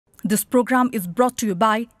This program is brought to you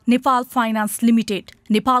by Nepal Finance Limited,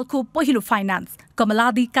 Nepalko पहिलो finance,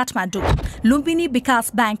 Kamaladi Kathmandu, Lumbini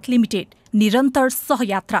विकास bank limited, निरन्तर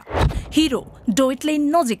सहयात्रा, hero डोइटले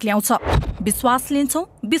नजिक ल्याउँछ, विश्वास लिन्छौं,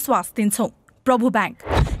 विश्वास दिन्छौं, प्रभु बैंक,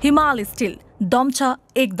 हिमाल स्टिल, दम छ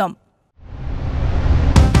एकदम।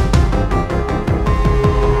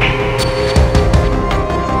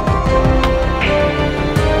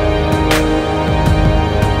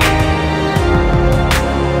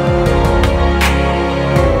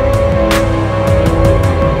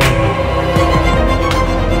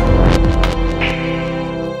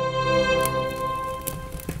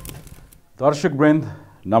 दर्शकवृन्द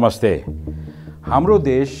नमस्ते। हाम्रो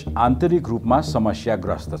देश आन्तरिक रूपमा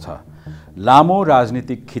समस्याग्रस्त छ। लामो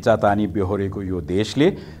राजनीतिक खिचातानी बेहोरेको यो देशले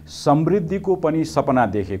समृद्धिको पनि सपना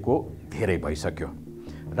देखेको धेरै भइसक्यो।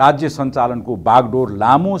 राज्य सञ्चालनको बागडोर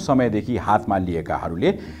लामो समयदेखि हातमा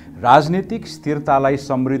लिएकाहरूले राजनीतिक स्थिरतालाई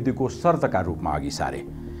समृद्धिको शर्तका रूपमा अघि सारे।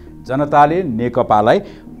 जनताले नेकपालाई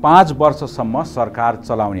 5 वर्षसम्म सरकार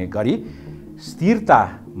चलाउने गरी स्थिरता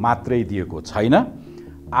मात्रै दिएको छैन,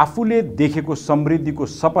 आफूले देखेको समृद्धिको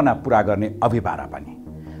सपना पूरा गर्ने अभिभारा पनि।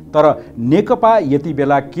 तर नेकपा यति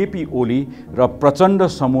बेला केपी ओली र प्रचण्ड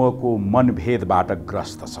समूहको मनभेदबाट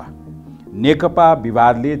ग्रस्त छ। नेकपा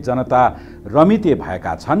विवादले जनता रमिते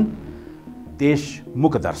भएका छन् देश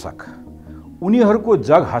मुखदर्शक। उनीहरूको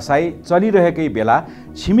जग हसाई चलिरहेकै बेला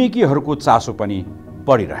छिमेकीहरूको चासो पनि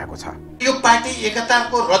बढिरहेको छ। यो पार्टी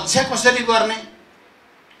एकताको रक्षा कसरी गर्ने?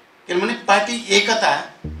 किनभने पार्टी एकता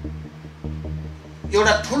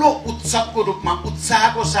एउटा ठुलो उत्सवको रूपमा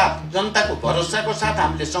उत्साहको साथ जनताको भरोसाको साथ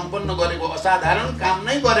हामीले सम्पन्न गरेको असाधारण काम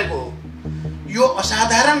नै गरेको हो। यो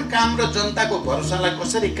असाधारण काम र जनताको भरोसालाई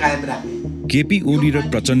कसरी कायम राख्ने? केपी ओली र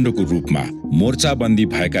प्रचण्डको रूपमा मोर्चाबन्दी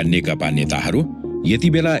भएका नेकपा नेताहरू यति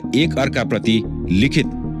बेला एक अर्काप्रति लिखित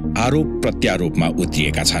आरोप प्रत्यारोपमा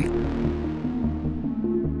उत्रिएका छन्।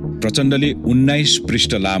 प्रचण्डले 19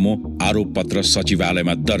 पृष्ठ लामो आरोप पत्र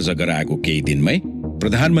सचिवालयमा दर्ज गराएको केही दिनमै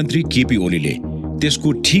प्रधानमन्त्री केपी ओलीले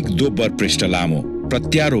त्यसको ठीक दोब्बर पृष्ठ लामो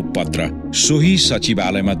प्रत्यारोप पत्र सोही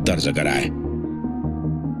सचिवालयमा दर्ज गराए।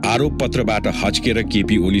 आरोप पत्रबाट हच्केर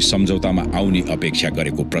केपी ओली सम्झौतामा आउने अपेक्षा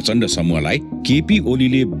गरेको प्रचण्ड समूहलाई केपी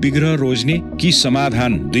ओलीले विग्रह रोज्ने कि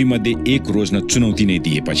समाधान दुई मध्ये एक रोज्न चुनौती नै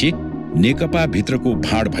दिएपछि नेकपा भित्रको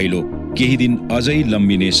भाँड भैलो केही दिन अझै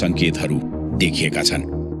लम्बिने संकेतहरू देखिएका छन्।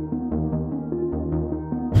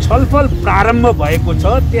 छलफल प्रारम्भ भएको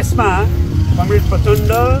छ। त्यसमा कमरेड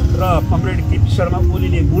प्रचण्ड र कमरेड केपी शर्मा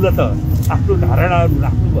ओलीले मूलतः आफ्नो धारणाहरू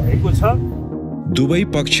राख्नु भएको छ। दुवै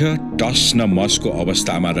पक्ष टस न मसको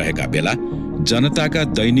अवस्थामा रहेका बेला जनताका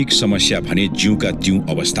दैनिक समस्या भने ज्यूका त्यौं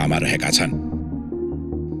अवस्थामा रहेका छन्।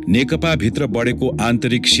 नेकपा भित्र बढेको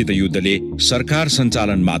आन्तरिक शीतयुद्धले सरकार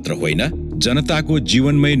सञ्चालन मात्र होइन, जनताको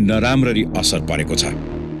जीवनमै नराम्ररी असर परेको छ।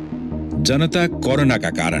 जनता कोरोनाका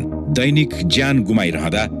कारण दैनिक ज्यान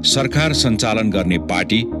गुमाइरहँदा सरकार सञ्चालन गर्ने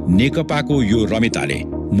पार्टी नेकपाको यो रमिताले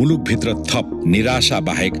मुलुकभित्र थप निराशा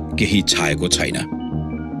बाहेक केही छाएको छैन।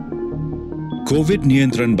 कोभिड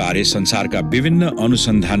नियन्त्रणबारे संसारका विभिन्न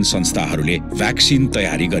अनुसन्धान संस्थाहरूले भ्याक्सिन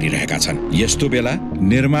तयारी गरिरहेका छन्। यस्तो बेला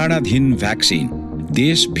निर्माणाधीन भ्याक्सिन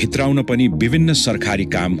देश भित्राउन पनि विभिन्न सरकारी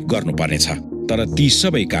काम गर्नुपर्नेछ। तर ती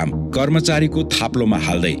सबै काम कर्मचारीको थाप्लोमा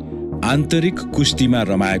हाल्दै आन्तरिक कुस्तीमा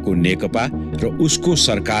रमाएको नेकपा र उसको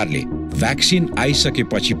सरकारले भ्याक्सिन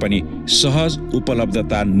आइसकेपछि पनि सहज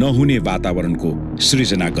उपलब्धता नहुने वातावरणको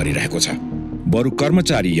सृजना गरिरहेको छ। बरु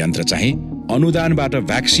कर्मचारी यन्त्र चाहिँ अनुदानबाट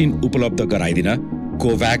भ्याक्सिन उपलब्ध गराइदिन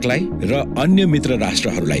कोभ्याक्सलाई र अन्य मित्र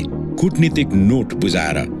राष्ट्रहरूलाई कूटनीतिक नोट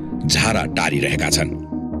बुझाएर झारा टारिरहेका छन्।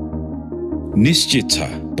 निश्चित छ,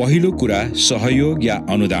 पहिलो कुरा सहयोग या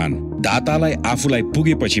अनुदान दातालाई आफूलाई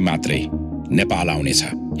पुगेपछि मात्रै नेपाल आउनेछ।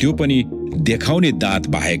 त्यो पनि देखाउने दाँत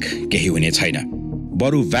बाहेक केही हुने छैन।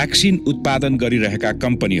 बरु भ्याक्सिन उत्पादन गरिरहेका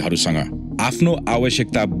कम्पनीहरूसँग आफ्नो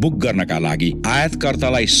आवश्यकता बुक गर्नका लागि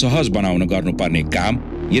आयातकर्तालाई सहज बनाउन गर्नुपर्ने काम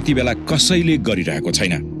यति बेला कसैले गरिरहेको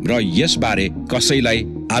छैन र यसबारे कसैलाई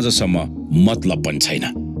आजसम्म मतलब पनि छैन।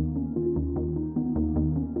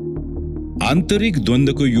 आन्तरिक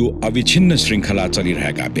द्वन्द्वको यो अविच्छिन्न श्रृङ्खला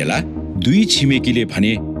चलिरहेका बेला दुई छिमेकीले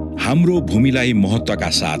भने हाम्रो भूमिलाई महत्त्वका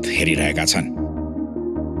साथ हेरिरहेका छन्।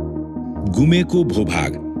 गुमेको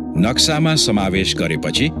भूभाग नक्सामा समावेश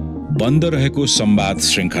गरेपछि बन्द रहेको संवाद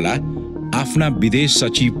श्रृङ्खला आफ्ना विदेश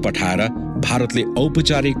सचिव पठाएर भारतले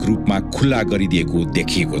औपचारिक रूपमा खुल्ला गरिदिएको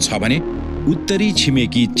देखिएको छ भने उत्तरी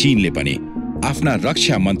छिमेकी चीनले पनि आफ्ना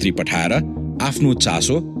रक्षा मन्त्री पठाएर आफ्नो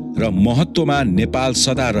चासो र महत्त्वमा नेपाल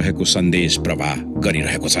सदा रहेको सन्देश प्रवाह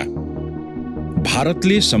गरिरहेको छ।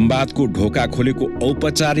 भारतले संवादको ढोका खोलेको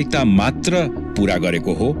औपचारिकता मात्र पूरा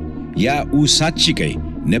गरेको हो या ऊ साँच्चीकै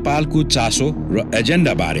नेपालको चासो र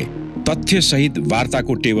एजेन्डाबारे तथ्यसहित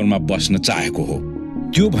वार्ताको टेबलमा बस्न चाहेको हो।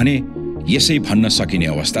 त्यो भने यसै भन्न सकिने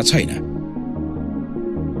अवस्था छैन।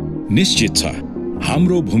 निश्चित छ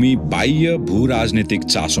हाम्रो भूमि बाह्य भू-राजनीतिक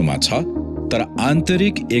चासोमा छ, तर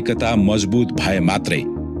आन्तरिक एकता मजबुत भए मात्रै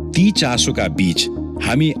ती चासोका बीच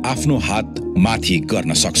हामी आफ्नो हात माथि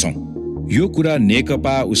गर्न सक्छौं। यो कुरा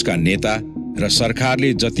नेकपा, उसका नेता र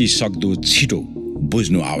सरकारले जति सक्दो छिटो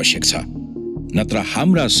बुझ्नु आवश्यक छ, नत्र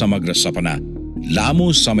हाम्रा समग्र सपना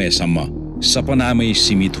लामो समयसम्म सपनामै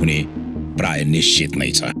सीमित हुने प्राय निश्चित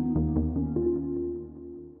नै छ।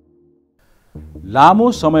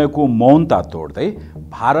 लामो समयको मौनता तोड्दै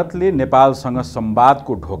भारतले नेपालसँग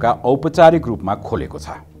संवादको ढोका औपचारिक रूपमा खोलेको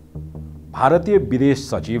छ। भारतीय विदेश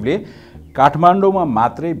सचिवले काठमाडौँमा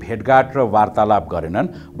मात्रै भेटघाट र वार्तालाप गरेनन्,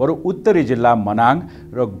 बरु उत्तरी जिल्ला मनाङ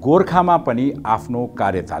र गोर्खामा पनि आफ्नो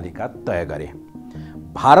कार्यतालिका तय गरे।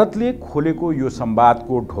 भारतले खोलेको यो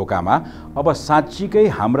संवादको ढोकामा अब साँच्चीकै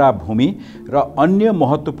हाम्रा भूमि र अन्य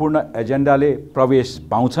महत्त्वपूर्ण एजेन्डाले प्रवेश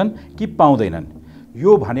पाउँछन् कि पाउँदैनन्,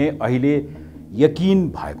 यो भने अहिले यकिन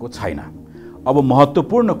भएको छैन। अब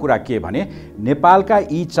महत्त्वपूर्ण कुरा के भने नेपालका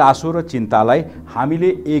यी चासो र चिन्तालाई हामीले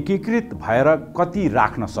एकीकृत भएर कति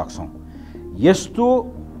राख्न सक्छौं। यस्तो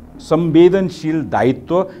संवेदनशील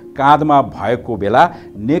दायित्व काँधमा भएको बेला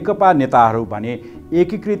नेकपा नेताहरू भने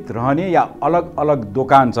एकीकृत रहने या अलग अलग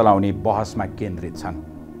दोकान चलाउने बहसमा केन्द्रित छन्।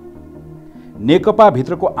 नेकपा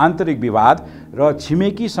भित्रको आन्तरिक विवाद र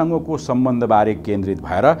छिमेकीसँगको सम्बन्धबारे केन्द्रित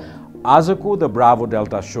भएर आजको द ब्राभो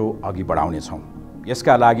डेल्टा शो अघि बढाउनेछौँ।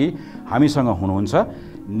 यसका लागि हामीसँग हुनुहुन्छ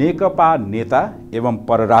नेकपा नेता एवं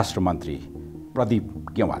परराष्ट्र मन्त्री प्रदीप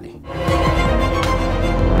ग्यावाली।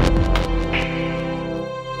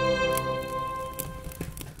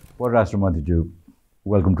 परराष्ट्र मन्त्रीज्यू,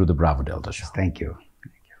 welcome to the Bravo delta show. Thank you.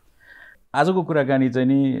 आजको कुराकानी चाहिँ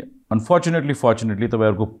नि अनफर्चुनेटली फर्चुनेटली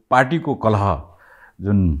तपाईँहरूको पार्टीको कलह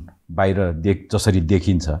जुन बाहिर जसरी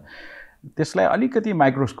देखिन्छ त्यसलाई अलिकति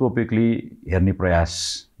माइक्रोस्कोपिकली हेर्ने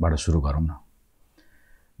प्रयासबाट सुरु गरौँ न।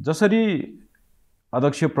 जसरी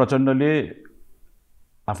अध्यक्ष प्रचण्डले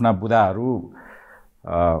आफ्ना बुदाहरू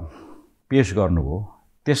पेश गर्नुभयो,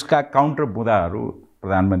 त्यसका काउन्टर बुदाहरू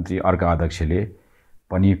प्रधानमन्त्री अर्का अध्यक्षले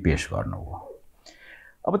पनि पेश गर्नुभयो।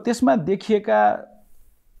 अब त्यसमा देखिएका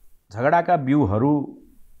झगडाका बिउहरू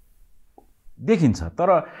देखिन्छ, तर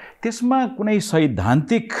त्यसमा कुनै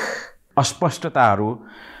सैद्धान्तिक अस्पष्टताहरू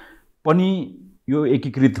पनि यो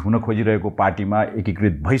एकीकृत हुन खोजिरहेको पार्टीमा,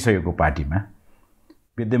 एकीकृत भइसकेको पार्टीमा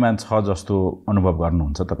विद्यमान छ जस्तो अनुभव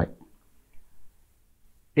गर्नुहुन्छ तपाईँ?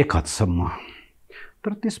 एक हदसम्म।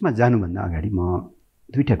 तर त्यसमा जानुभन्दा अगाडि म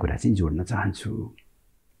दुईटा कुरा चाहिँ जोड्न चाहन्छु।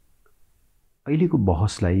 अहिलेको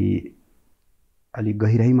बहसलाई अलि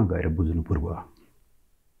गहिराइमा गएर बुझ्नु पूर्व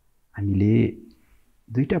हामीले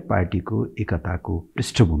दुईटा पार्टीको एकताको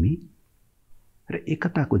पृष्ठभूमि र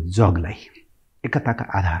एकताको जगलाई, एकताका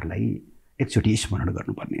आधारलाई एकचोटि स्मरण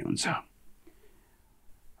गर्नुपर्ने हुन्छ।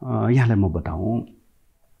 यहाँलाई म बताउँ,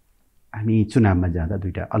 हामी चुनावमा जाँदा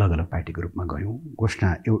दुईटा अलग अलग पार्टीको रूपमा गयौँ।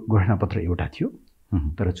 घोषणापत्र एउटा थियो,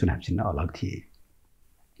 तर चुनाव चिन्ह अलग थिए।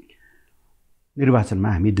 निर्वाचनमा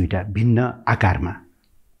हामी दुईटा भिन्न आकारमा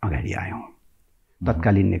अगाडि आयौँ।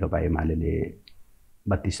 तत्कालीन नेकपा एमाले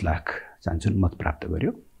 32 लाख चान्चुन मत प्राप्त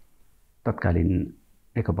गर्यो। तत्कालीन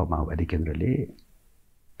नेकपा माओवादी केन्द्रले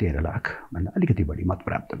 13 लाख भन्दा अलिकति बढी मत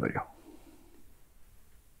प्राप्त गर्यो।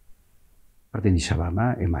 प्रतिनिधि सभामा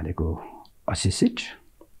एमालेको 80 सिट,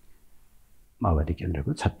 माओवादी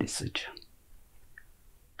केन्द्रको 36 सिट।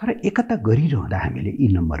 तर एकता गरिरहँदा हामीले यी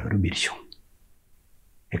नम्बरहरू बिर्स्यौँ,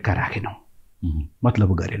 एक्का राखेनौँ,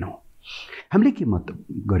 मतलब गरेनौँ। हामीले के मतलब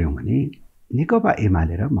गऱ्यौँ भने नेकपा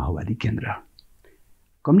एमाले र माओवादी केन्द्र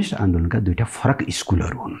कम्युनिस्ट आन्दोलनका दुईटा फरक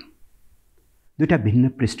स्कुलहरू हुन्। दुईटा भिन्न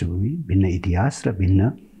पृष्ठभूमि, भिन्न इतिहास र भिन्न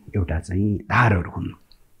एउटा चाहिँ धारहरू हुन्।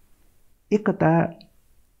 एकता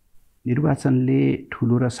निर्वाचनले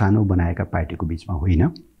ठुलो र सानो बनाएका पार्टीको बिचमा होइन,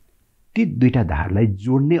 ती दुईटा धारलाई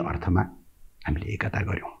जोड्ने अर्थमा हामीले एकता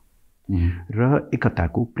गऱ्यौँ र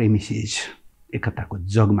एकताको प्रेमिसेस, एकताको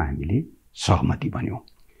जगमा हामीले सहमति बन्यौँ।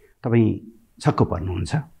 तपाईँ छक्क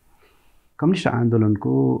पर्नुहुन्छ, कम्युनिस्ट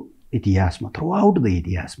आन्दोलनको इतिहासमा, थ्रु आउट द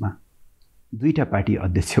इतिहासमा दुईटा पार्टी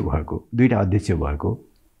अध्यक्ष भएको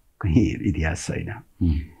कहीँ इतिहास छैन।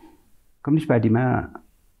 कम्युनिस्ट पार्टीमा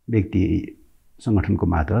व्यक्ति सङ्गठनको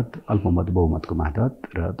मातहत, अल्पमत बहुमतको मातहत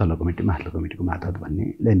र तल्लो कमिटी माथिल्लो कमिटीको मातहत भन्ने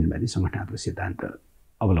लेनिनवादी सङ्गठनात्मक सिद्धान्त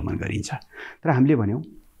अवलम्बन गरिन्छ। तर हामीले भन्यौँ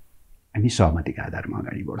हामी सहमतिका आधारमा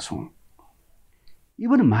अगाडि बढ्छौँ।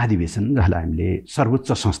 इभन महाधिवेशन, जसलाई हामीले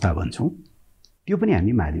सर्वोच्च संस्था भन्छौँ, त्यो पनि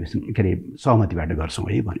हामी महाधिवेशन के अरे सहमतिबाट गर्छौँ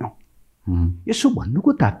है भन्यौँ। यसो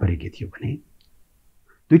भन्नुको तात्पर्य के थियो भने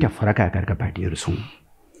दुईटा फरक आकारका पार्टीहरू छौँ,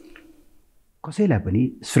 कसैलाई पनि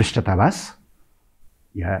श्रेष्ठतावास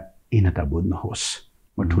या हीनताबोध नहोस्,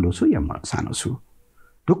 म ठुलो छु या म सानो छु,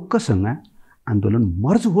 ढुक्कसँग आन्दोलन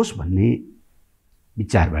मर्ज होस् भन्ने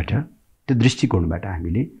विचारबाट, त्यो दृष्टिकोणबाट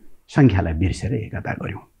हामीले सङ्ख्यालाई बिर्सेर एकता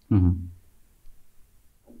गऱ्यौँ।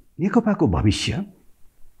 नेकपाको भविष्य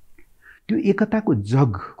त्यो एकताको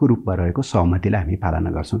जगको रूपमा रहेको सहमतिलाई हामी पालना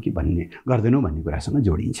गर्छौँ कि गर्दैनौँ भन्ने कुरासँग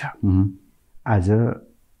जोडिन्छ। आज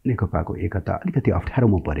नेकपाको एकता अलिकति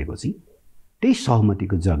अप्ठ्यारोमा परेको चाहिँ त्यही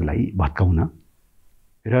सहमतिको जगलाई भत्काउन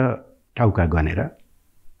र टाउका गनेर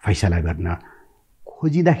फैसला गर्न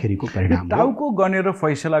खोजिँदाखेरिको परिणाम। टाउको गनेर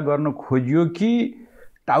फैसला गर्न खोजियो कि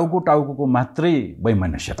टाउको मात्रै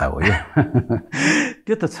वैमनस्यता हो यो?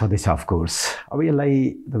 त्यो त छँदैछ अफकोर्स। अब यसलाई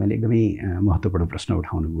तपाईँले एकदमै महत्त्वपूर्ण प्रश्न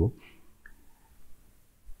उठाउनुभयो।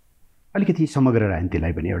 अलिकति समग्र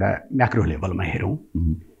राजनीतिलाई पनि एउटा म्याक्रो लेभलमा हेरौँ।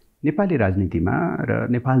 नेपाली राजनीतिमा र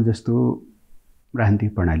नेपाल जस्तो राजनीतिक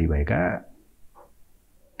प्रणाली भएका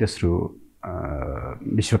तेस्रो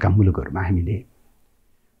विश्वका मुलुकहरूमा हामीले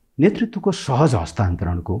नेतृत्वको सहज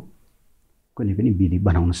हस्तान्तरणको कुनै पनि विधि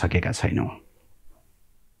बनाउन सकेका छैनौँ।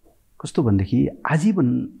 कस्तो भनेदेखि आजीवन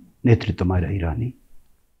नेतृत्वमा रहिरहने,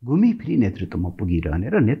 घुमिफिरी नेतृत्वमा पुगिरहने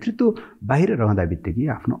र नेतृत्व बाहिर रहँदा बित्तिकै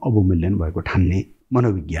आफ्नो अवमूल्यन भएको ठान्ने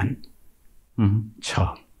मनोविज्ञान छ।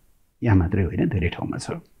 यहाँ मात्रै होइन, धेरै ठाउँमा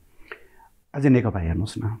छ। आज नेकपा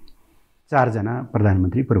हेर्नुहोस् न, 4 जना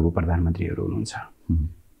प्रधानमन्त्री प्रभु प्रधानमन्त्रीहरू हुनुहुन्छ।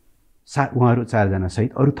 उहाँहरू 4 जना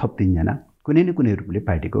सहित अरू थप 3 जना कुनै न कुनै रूपले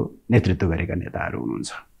पार्टीको नेतृत्व गरेका नेताहरू हुनुहुन्छ।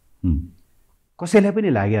 कसैलाई पनि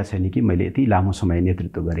लागेको छैन कि मैले यति लामो समय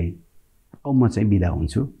नेतृत्व गरेँ, अब म चाहिँ बिदा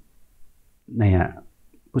हुन्छु, नयाँ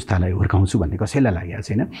पुस्तालाई हुर्काउँछु भन्ने कसैलाई लागेको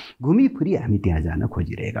छैन। घुमिफिरी हामी त्यहाँ जान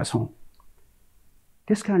खोजिरहेका छौँ।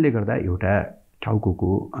 त्यस कारणले गर्दा एउटा टाउको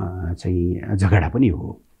चाहिँ झगडा पनि हो,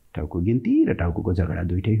 टाउको गिन्ती र टाउको झगडा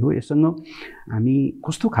दुइटै हो। यससँग हामी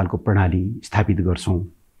कस्तो खालको प्रणाली स्थापित गर्छौँ?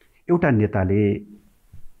 एउटा नेताले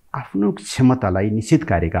आफ्नो क्षमतालाई निश्चित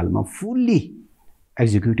कार्यकालमा फुल्ली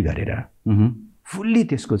एक्जिक्युट गरेर, फुल्ली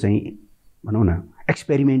त्यसको चाहिँ भनौँ न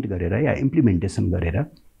एक्सपेरिमेन्ट गरेर या इम्प्लिमेन्टेसन गरेर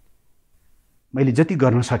मैले जति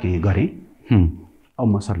गर्न सकेँ गरेँ, अब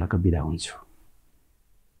म सर्लक्क बिदा हुन्छु।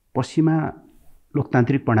 पश्चिमा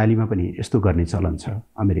लोकतान्त्रिक प्रणालीमा पनि यस्तो गर्ने चलन छ।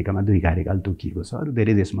 अमेरिकामा 2 कार्यकाल तोकिएको छ, अरू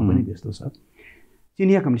धेरै देशमा पनि त्यस्तो छ।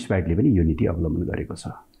 चिनिया कम्युनिस्ट पार्टीले पनि यो नीति अवलम्बन गरेको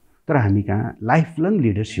छ। तर हामी कहाँ लाइफ लङ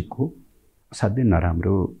लिडरसिपको असाध्यै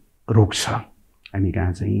नराम्रो रोग छ। हामी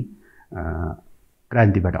कहाँ चाहिँ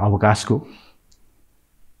राजनीतिबाट अवकाशको,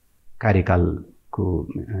 कार्यकालको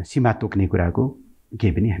सीमा तोक्ने कुराको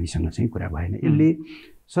केही पनि हामीसँग चाहिँ कुरा भएन। यसले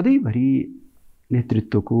सधैँभरि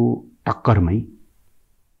नेतृत्वको टक्करमै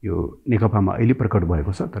यो नेकपामा अहिले प्रकट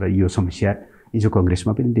भएको छ। तर यो समस्या हिजो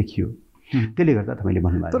कङ्ग्रेसमा पनि देखियो। त्यसले गर्दा तपाईँले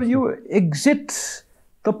भन्नुभयो। तर यो एक्जिट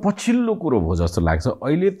त पछिल्लो कुरो भयो जस्तो लाग्छ।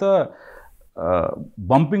 अहिले त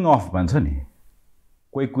बम्पिङ अफ भन्छ नि,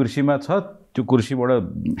 कोही कुर्सीमा छ, त्यो कुर्सीबाट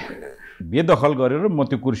बेदखल गरेर म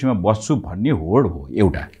त्यो कुर्सीमा बस्छु भन्ने होड हो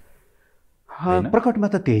एउटा। प्रकटमा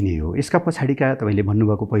त त्यही नै हो। यसका पछाडिका तपाईँले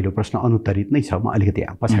भन्नुभएको पहिलो प्रश्न अनुत्तरित नै छ। म अलिकति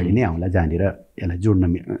पछाडि नै आउँला, जहाँनिर यसलाई जोड्न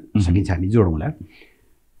सकिन्छ हामी जोडौँला।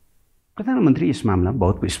 प्रधानमन्त्री यस मामलामा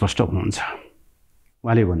बहुत स्पष्ट हुनुहुन्छ।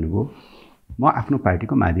 उहाँले भन्नुभयो, म आफ्नो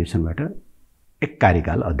पार्टीको महाधिवेशनबाट 1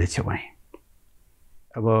 कार्यकाल अध्यक्ष भएँ।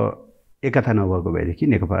 अब एकता नभएको भएदेखि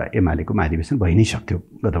नेकपा एमालेको महाधिवेशन भइ नै सक्थ्यो।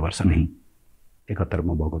 गत वर्ष नै 71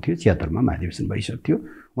 मा भएको थियो, 76 मा महाधिवेशन भइसक्थ्यो।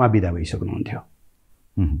 उहाँ बिदा भइसक्नुहुन्थ्यो।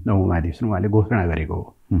 9औं महाधिवेशन उहाँले घोषणा गरेको हो,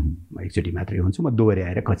 म एकचोटि मात्रै हुन्छु, म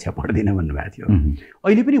दोहोऱ्याएर कक्षा पढ्दिनँ भन्नुभएको थियो।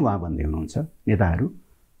 अहिले पनि उहाँ भन्दै हुनुहुन्छ, नेताहरू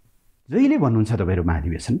जहिले भन्नुहुन्छ तपाईँहरू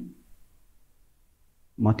महाधिवेशन,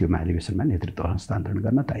 म त्यो महाधिवेशनमा नेतृत्व हस्तान्तरण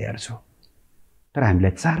गर्न तयार छु। तर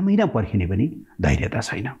हामीलाई 4 महिना पर्खिने पनि धैर्यता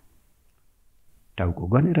छैन। टाउको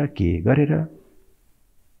गनेर के गरेर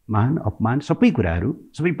मान अपमान सबै कुराहरू,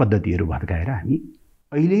 सबै पद्धतिहरू भत्काएर हामी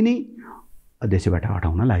अहिले नै अध्यक्षबाट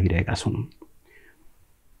हटाउन लागिरहेका छौँ।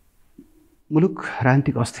 मुलुक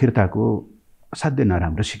राजनीतिक अस्थिरताको असाध्यै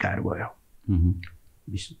नराम्रो शिकार भयो।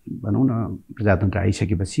 भनौँ न, प्रजातन्त्र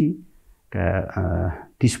आइसकेपछि का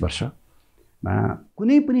 30 वर्षमा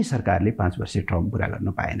कुनै पनि सरकारले 5 वर्षे टर्म पुरा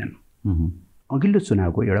गर्न पाएनन्। अघिल्लो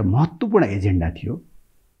चुनावको एउटा महत्त्वपूर्ण एजेन्डा थियो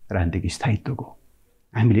राजनीतिक स्थायित्वको।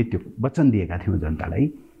 हामीले त्यो वचन दिएका थियौँ जनतालाई,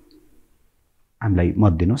 हामीलाई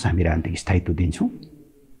मत दिनुहोस्, हामी राजनीतिक स्थायित्व दिन्छौँ।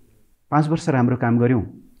 5 वर्ष राम्रो काम गऱ्यौँ,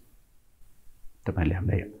 तपाईँहरूले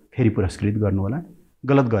हामीलाई फेरि पुरस्कृत गर्नुहोला।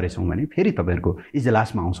 गलत गरेछौँ भने फेरि तपाईँहरूको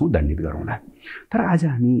इजलासमा आउँछौँ, दण्डित गरौँला। तर आज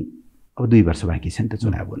हामी अब 2 वर्ष बाँकी छ नि त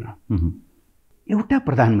चुनाव हुन। एउटा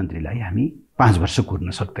प्रधानमन्त्रीलाई हामी 5 वर्ष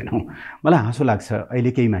कुर्न सक्दैनौँ। मलाई हाँसो लाग्छ,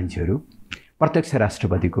 अहिले केही मान्छेहरू प्रत्यक्ष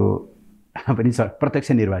राष्ट्रपतिको पनि,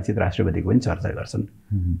 प्रत्यक्ष निर्वाचित राष्ट्रपतिको पनि चर्चा गर्छन्।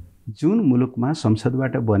 जुन मुलुकमा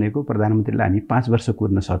संसदबाट बनेको प्रधानमन्त्रीलाई हामी 5 वर्ष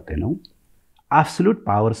कुर्न सक्दैनौँ, एब्सोल्युट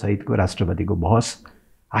पावर सहितको राष्ट्रपतिको बहस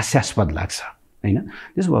हास्यास्पद लाग्छ हैन।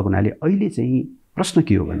 त्यसो भएको हुनाले अहिले चाहिँ प्रश्न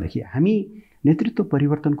के हो भनेदेखि हामी नेतृत्व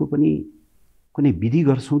परिवर्तनको पनि कुनै विधि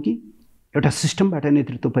गर्छौँ कि एउटा सिस्टमबाट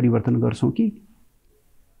नेतृत्व परिवर्तन गर्छौँ कि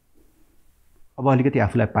अब अलिकति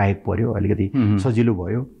आफूलाई पाएको पर्यो, अलिकति सजिलो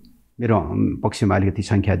भयो, मेरो पक्षमा अलिकति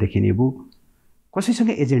सङ्ख्या देखिने भयो, कसैसँग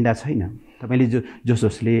एजेन्डा छैन। तपाईँले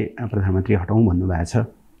जसले प्रधानमन्त्री हटाउँ भन्नुभएको छ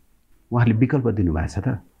उहाँहरूले विकल्प दिनुभएको छ त।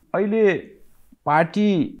 अहिले पार्टी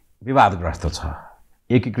विवादग्रस्त छ,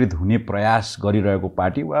 एकीकृत हुने प्रयास गरिरहेको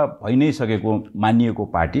पार्टी वा भइ नै सकेको मानिएको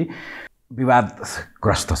पार्टी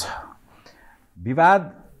विवादग्रस्त छ। विवाद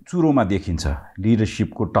चुरोमा देखिन्छ,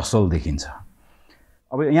 लिडरसिपको टसल देखिन्छ।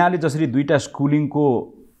 अब यहाँले जसरी दुईटा स्कुलिङको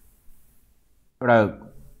एउटा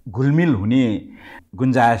घुलमिल हुने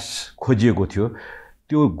गुन्जाइस खोजिएको थियो,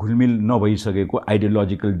 त्यो घुलमिल नभइसकेको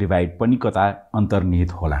आइडियोलोजिकल डिभाइड पनि कता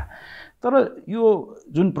अन्तर्निहित होला। तर यो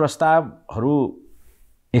जुन प्रस्तावहरू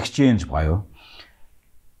एक्सचेन्ज भयो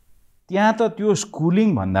त्यहाँ त त्यो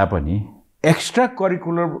स्कुलिङ भन्दा पनि एक्स्ट्रा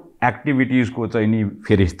करिकुलर एक्टिभिटिजको चाहिँ नि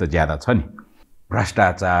फेरिस्त ज्यादा छ नि।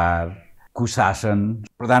 भ्रष्टाचार, कुशासन,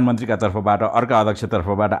 प्रधानमन्त्रीका तर्फबाट अर्का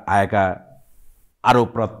अध्यक्षतर्फबाट आएका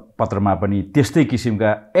आरोप पत्रमा पनि त्यस्तै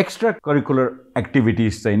किसिमका एक्स्ट्रा करिकुलर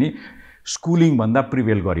एक्टिभिटिज चाहिँ नि स्कुलिङ भन्दा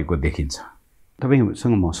प्रिभेल गरेको देखिन्छ।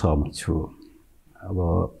 तपाईसँग म सहमत छु। अब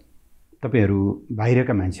तपाईहरू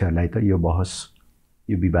बाहिरका मान्छेहरूलाई त यो बहस,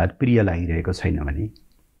 यो विवाद प्रिय लागिरहेको छैन भने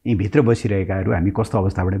यहीँ भित्र बसिरहेकाहरू हामी कस्तो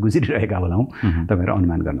अवस्थाबाट गुज्रिरहेका होलाौँ तपाईँहरू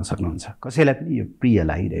अनुमान गर्न सक्नुहुन्छ। कसैलाई पनि यो प्रिय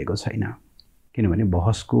लागिरहेको छैन, किनभने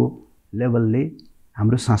बहसको लेभलले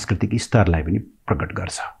हाम्रो सांस्कृतिक स्तरलाई पनि प्रकट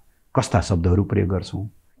गर्छ। कस्ता शब्दहरू प्रयोग गर्छौँ,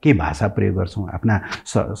 के भाषा प्रयोग गर्छौँ, आफ्ना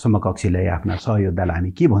समकक्षीलाई, आफ्ना सहयोद्धालाई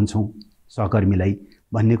हामी के भन्छौँ, सहकर्मीलाई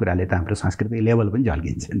भन्ने कुराले त हाम्रो सांस्कृतिक लेभल पनि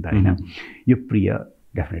झल्किन्छ नि त हैन। यो प्रिय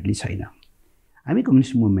डेफिनेटली छैन। हामी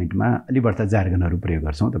कम्युनिस्ट मुभमेन्टमा अलि बढ्ता जार्गनहरू प्रयोग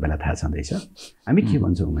गर्छौँ, तपाईँलाई थाहा छँदैछ। हामी के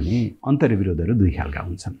भन्छौँ भने अन्तर्विरोधहरू दुई खालका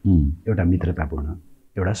हुन्छन्, एउटा मित्रतापूर्ण,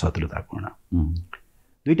 एउटा शत्रुतापूर्ण।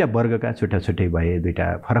 दुईटा वर्गका छुट्टा छुट्टै भए, दुईटा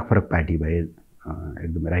फरक फरक पार्टी भए,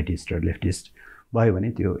 एकदम राइटिस्ट र लेफ्टिस्ट भयो भने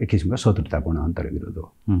त्यो एक किसिमको शत्रुतापूर्ण अन्तर्विरोध हो।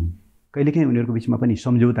 कहिलेकाहीँ उनीहरूको बिचमा पनि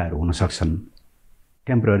सम्झौताहरू हुन सक्छन्,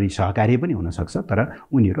 टेम्पोररी सहकार्य पनि हुनसक्छ, तर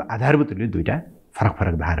उनीहरू आधारभूत रूपले दुईटा फरक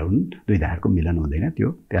फरक धार हुन्, दुई धारको मिलन हुँदैन।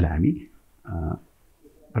 त्यसलाई हामी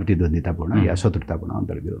प्रतिद्वन्दितापूर्ण या शत्रुतापूर्ण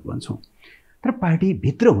अन्तर्विरोध भन्छौँ। तर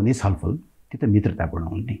पार्टीभित्र हुने छलफल त्यो त मित्रतापूर्ण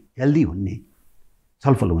हुने, हेल्दी हुने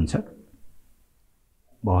छलफल हुन्छ,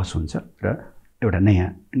 बहस हुन्छ र एउटा नयाँ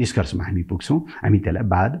निष्कर्षमा हामी पुग्छौँ। हामी त्यसलाई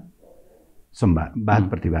वाद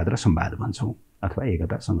प्रतिवाद र संवाद भन्छौँ, अथवा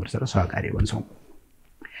एकता, सङ्घर्ष र सहकार्य भन्छौँ।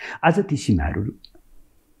 आज ती सीमाहरू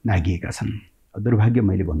नागिएका छन्। दुर्भाग्य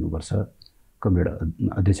मैले भन्नुपर्छ,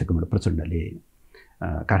 अध्यक्ष कमरेड प्रचण्डले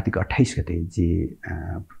कार्तिक 28 गते जे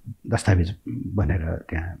दस्तावेज बनेर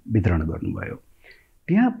त्यहाँ वितरण गर्नुभयो,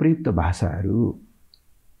 त्यहाँ प्रयुक्त भाषाहरू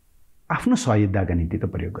आफ्नो सहयोद्धाका निम्ति त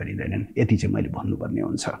प्रयोग गरिँदैनन्। यति चाहिँ मैले भन्नुपर्ने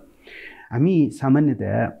हुन्छ। हामी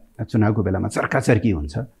सामान्यतया चुनावको बेलामा चर्काचर्की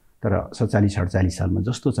हुन्छ, तर 47-48 सालमा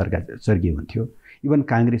जस्तो चर्काचर्की हुन्थ्यो, इभन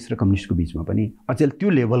काङ्ग्रेस र कम्युनिस्टको बिचमा पनि अचेल त्यो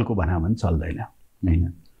लेभलको भनाभन चल्दैन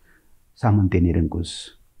हैन। सामन्ते निरङ्कुश,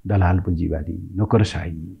 दलाल पुँजीवादी,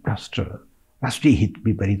 नोकरशाही, भ्रष्ट, राष्ट्रिय हित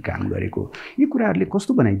विपरीत काम गरेको, यी कुराहरूले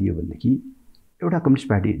कस्तो बनाइदियो भनेदेखि एउटा कम्युनिस्ट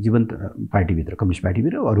पार्टी, जीवन्त पार्टीभित्र, कम्युनिस्ट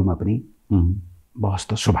पार्टीभित्र अरूमा पनि बहस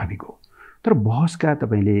त स्वाभाविक हो। तर बहसका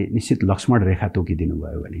तपाईँले निश्चित लक्ष्मण रेखा तोकिदिनु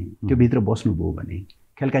भयो भने, त्यो भित्र बस्नुभयो भने,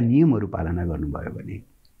 खेलका नियमहरू पालना गर्नुभयो भने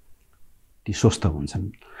ती स्वस्थ हुन्छन्।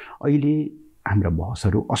 अहिले हाम्रा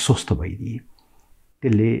बहसहरू अस्वस्थ भइदिए,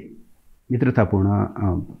 त्यसले मित्रतापूर्ण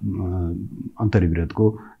अन्तर्विरोधको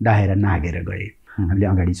दायरा नागेर गए। हामीले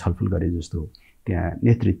अगाडि छलफल गरे जस्तो त्यहाँ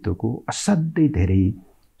नेतृत्वको असाध्यै धेरै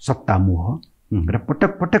सत्तामोह र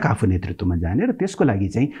पटक पटक आफू नेतृत्वमा जाने र त्यसको लागि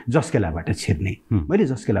चाहिँ जस्केलाबाट छिर्ने। मैले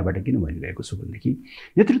जस्केलाबाट किन भनिरहेको छु भनेदेखि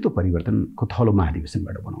नेतृत्व परिवर्तनको थलो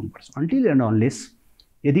महाधिवेशनबाट बनाउनुपर्छ। अन्टिल एन्ड अनलेस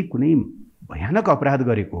यदि कुनै भयानक अपराध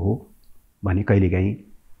गरेको हो भने कहिलेकाहीँ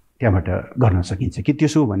त्यहाँबाट गर्न सकिन्छ कि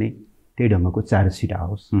त्यसो हो भने त्यही ढङ्गको चार्जसिट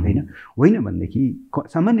आओस् होइन भनेदेखि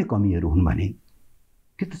सामान्य कमीहरू हुन् भने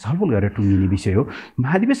त्यो त छलफल गरेर टुङ्गिने विषय हो।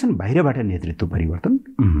 महाधिवेशन बाहिरबाट नेतृत्व परिवर्तन,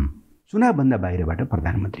 चुनावभन्दा बाहिरबाट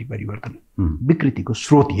प्रधानमन्त्री परिवर्तन, विकृतिको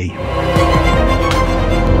स्रोत यही हो।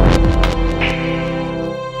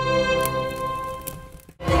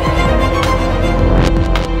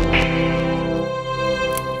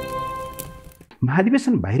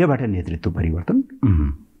 महाधिवेशन बाहिरबाट नेतृत्व परिवर्तन,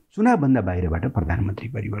 चुनावभन्दा बाहिरबाट प्रधानमन्त्री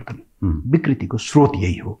परिवर्तन, विकृतिको स्रोत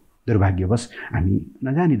यही हो। दुर्भाग्यवश हामी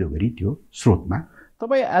नजानिदो गरी त्यो स्रोतमा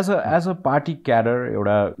तपाईँ एज अ पार्टी क्याडर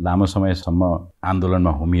एउटा लामो समयसम्म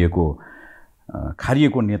आन्दोलनमा होमिएको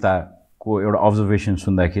खारिएको नेताको एउटा अब्जर्भेसन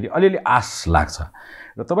सुन्दाखेरि अलिअलि आश लाग्छ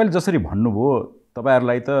र तपाईँले जसरी भन्नुभयो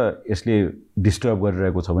तपाईँहरूलाई त यसले डिस्टर्ब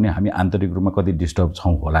गरिरहेको छ भने हामी आन्तरिक रूपमा कति डिस्टर्ब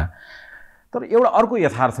छौँ होला। तर एउटा अर्को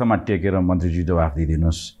यथार्थमा टेकेर मन्त्रीजी जवाफ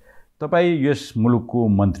दिइदिनुहोस्, तपाईँ यस मुलुकको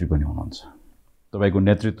मन्त्री पनि हुनुहुन्छ, तपाईँको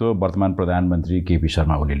नेतृत्व वर्तमान प्रधानमन्त्री केपी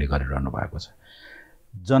शर्मा ओलीले गरिरहनु भएको छ।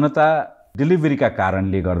 जनता डेलिभरीका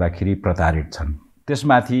कारणले गर्दाखेरि प्रताडित छन्,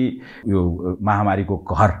 त्यसमाथि यो महामारीको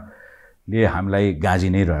कहरले हामीलाई गाँजी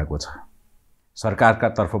नै रहेको छ। सरकारका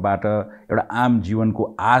तर्फबाट एउटा आम जीवनको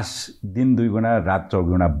आश दिन 2 गुणा रात 4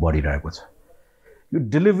 गुणा बढिरहेको छ। यो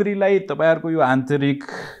डेलिभरीलाई तपाईँहरूको यो आन्तरिक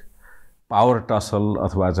पावर टसल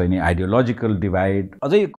अथवा चाहिँ नि आइडियोलोजिकल डिभाइड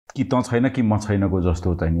अझै कि त छैन कि म छैनको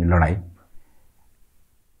जस्तो चाहिँ नि लडाइँ,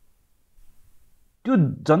 त्यो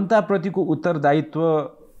जनताप्रतिको उत्तरदायित्व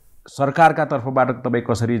सरकारका तर्फबाट तपाईँ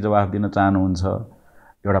कसरी जवाफ दिन चाहनुहुन्छ?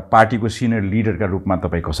 एउटा पार्टीको सिनियर लिडरका रूपमा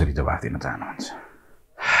तपाईँ कसरी जवाफ दिन चाहनुहुन्छ?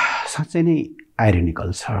 साँच्चै नै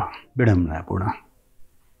आइरोनिकल छ, विडम्बनापूर्ण।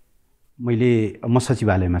 म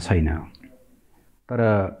सचिवालयमा छैन, तर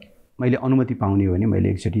मैले अनुमति पाउने हो भने मैले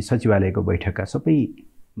एकचोटि सचिवालयको बैठकका सबै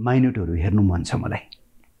माइनोटहरू हेर्नु मन छ मलाई।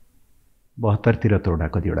 72-73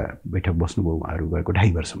 कतिवटा बैठक बस्नुभयो उहाँहरू गएको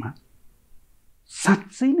 2.5 वर्षमा।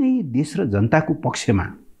 साँच्चै नै देश र जनताको पक्षमा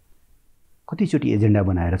कतिचोटि एजेन्डा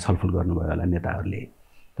बनाएर छलफल गर्नुभयो होला नेताहरूले।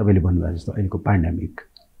 तपाईँले भन्नुभयो जस्तो अहिलेको पेन्डेमिक,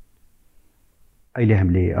 अहिले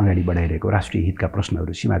हामीले अगाडि बढाइरहेको राष्ट्रिय हितका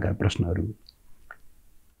प्रश्नहरू, सीमाका प्रश्नहरू,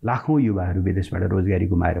 लाखौँ युवाहरू विदेशबाट रोजगारी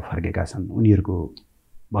गुमाएर फर्केका छन्, उनीहरूको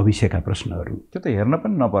भविष्यका प्रश्नहरू। त्यो त हेर्न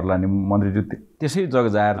पनि नपर्ला नि मन्त्रीज्यू, त्यसै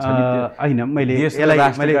जगजाहेर छ नि। होइन, मैले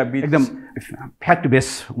एकदम फ्याक्ट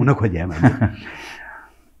बेस हुन खोजेँ। मैले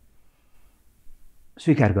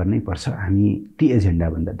स्वीकार गर्नै पर्छ, हामी ती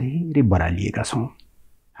एजेन्डाभन्दा धेरै बरालिएका छौँ।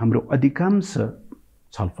 हाम्रो अधिकांश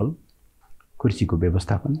छलफल कुर्सीको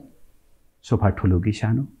व्यवस्थापन, सोफा ठुलो कि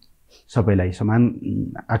सानो, सबैलाई समान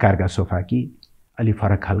आकारका सोफा कि अलि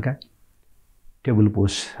फरक खालका, टेबल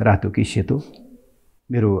पोस रातो कि सेतो,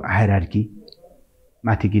 मेरो हायरार्की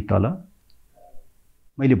माथि कि तल,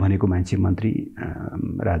 मैले भनेको मान्छे मन्त्री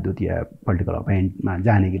राजदूत या पोलिटिकल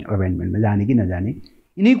अपोइन्टमेन्टमा जाने कि नजाने,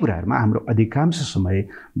 यिनै कुराहरूमा हाम्रो अधिकांश समय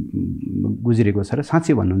गुज्रेको छ। र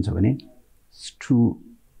साँच्चै भन्नुहुन्छ भने टु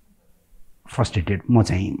फ्रस्ट्रेटेड म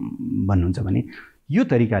चाहिँ भन्नुहुन्छ भने यो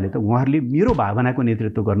तरिकाले त उहाँहरूले मेरो भावनाको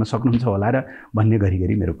नेतृत्व गर्न सक्नुहुन्छ होला र भन्ने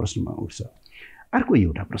घरिघरि मेरो प्रश्नमा उठ्छ। अर्को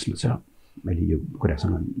एउटा प्रश्न छ, मैले यो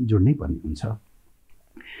कुरासँग जोड्नै पर्ने हुन्छ।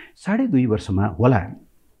 2.5 वर्षमा होला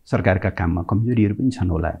सरकारका काममा कमजोरीहरू पनि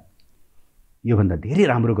छन् होला, योभन्दा धेरै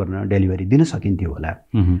राम्रो गर्न डेलिभरी दिन सकिन्थ्यो होला,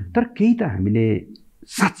 तर केही त हामीले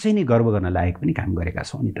साँच्चै नै गर्व गर्न लायक पनि काम गरेका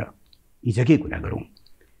छौँ नि त। हिजोकै कुरा गरौँ,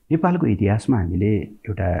 नेपालको इतिहासमा हामीले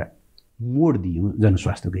एउटा मोड दियौँ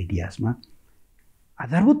जनस्वास्थ्यको इतिहासमा।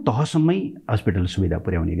 आधारभूत तहसम्मै हस्पिटल सुविधा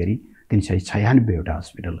पुर्याउने गरी 396वटा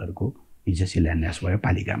हस्पिटलहरूको हिजो शिलान्यास भयो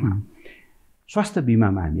पालिकामा। स्वास्थ्य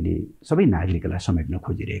बिमामा हामीले सबै नागरिकलाई समेट्न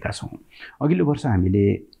खोजिरहेका छौँ। अघिल्लो वर्ष हामीले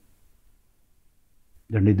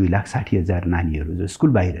झन्डै 2,60,000 नानीहरू जो स्कुल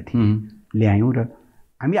बाहिर थिए ल्यायौँ, र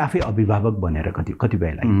हामी आफै अभिभावक बनेर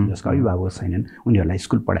कतिपयलाई जसका अभिभावक छैनन् उनीहरूलाई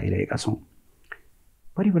स्कुल पढाइरहेका छौँ।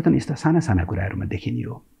 परिवर्तन यस्ता साना साना कुराहरूमा देखिने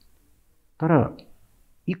हो, तर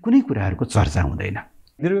यी कुनै कुराहरूको चर्चा हुँदैन।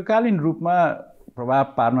 दीर्घकालीन रूपमा प्रभाव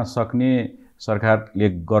पार्न सक्ने सरकारले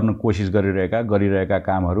गर्न कोसिस गरिरहेका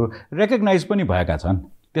कामहरू रेकग्नाइज पनि भएका छन्,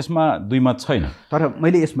 त्यसमा दुई मत छैन। तर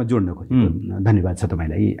मैले यसमा जोड्न खोजेको, धन्यवाद छ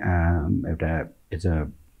तपाईँलाई, एउटा एज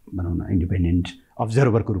अ भनौँ न इन्डिपेन्डेन्ट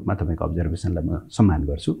अब्जर्भरको रूपमा तपाईँको अब्जर्भेसनलाई म सम्मान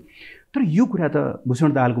गर्छु। तर यो कुरा त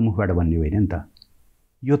भूषण दाहालको मुखबाट भन्ने होइन नि त,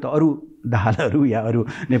 यो त अरू दाहालहरू या अरू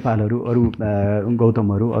नेपालहरू, अरू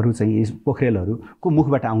गौतमहरू, अरू चाहिँ पोखरेलहरूको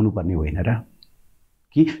मुखबाट आउनुपर्ने होइन र,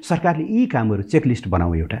 कि सरकारले यी कामहरू चेकलिस्ट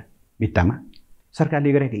बनाऊ एउटा भित्तामा,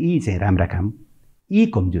 सरकारले गरेका यी चाहिँ राम्रा काम, यी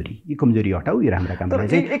कमजोरी हटाऊ, यी राम्रा कामलाई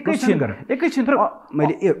चाहिँ एकैछिन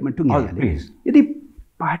मैले टुङ्गिहालेँ। यदि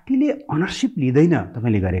पार्टीले अनरसिप लिँदैन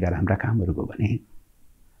तपाईँले गरेका राम्रा कामहरूको भने,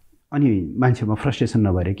 अनि मान्छेमा फ्रस्ट्रेसन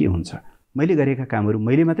नभएर के हुन्छ? मैले गरेका कामहरू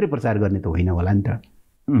मैले मात्रै प्रचार गर्ने त होइन होला नि त।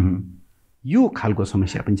 यो खालको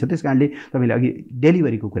समस्या पनि छ। त्यस कारणले तपाईँले अघि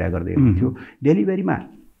डेलिभरीको कुरा गर्दै हुनुहुन्थ्यो, डेलिभरीमा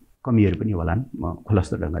कमीहरू पनि होलान्, म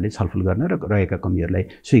खुलस्त ढङ्गले छलफल गर्न र रहेका कमीहरूलाई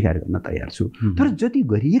स्वीकार गर्न तयार छु। तर जति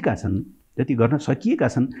गरिएका छन्, जति गर्न सकिएका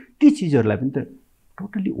छन्, ती चिजहरूलाई पनि त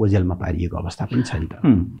टोटल्ली ओझेलमा पारिएको अवस्था पनि छ नि त।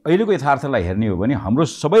 अहिलेको यथार्थलाई हेर्ने हो भने हाम्रो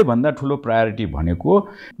सबैभन्दा ठुलो प्रायोरिटी भनेको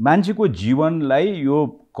मान्छेको जीवनलाई यो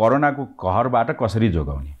कोरोनाको कहरबाट कसरी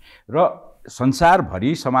जोगाउने, र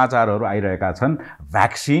संसारभरि समाचारहरू आइरहेका छन्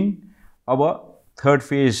भ्याक्सिन अब थर्ड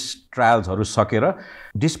फेज ट्रायल्सहरू सकेर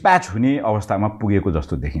डिस्प्याच हुने अवस्थामा पुगेको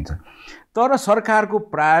जस्तो देखिन्छ। तर सरकारको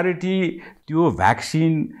प्रायोरिटी त्यो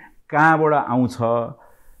भ्याक्सिन कहाँबाट आउँछ,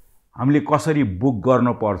 हामीले कसरी बुक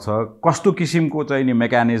गर्नुपर्छ, कस्तो किसिमको चाहिँ नि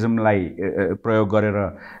मेकानिजमलाई प्रयोग गरेर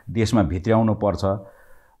देशमा भित्र्याउनु पर्छ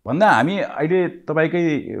भन्दा हामी अहिले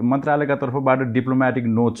तपाईँकै मन्त्रालयका तर्फबाट डिप्लोमेटिक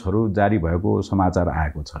नोट्सहरू जारी भएको समाचार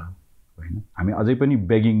आएको छ होइन। हामी अझै पनि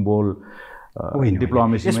बेगिङ बोल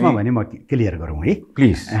डिप्लोमेसी यसमा भने म क्लियर गरौँ है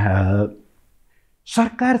प्लिज।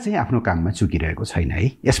 सरकार चाहिँ आफ्नो काममा चुकिरहेको छैन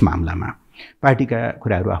है। यस मामलामा पार्टीका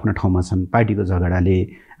कुराहरू आफ्नो ठाउँमा छन्। पार्टीको झगडाले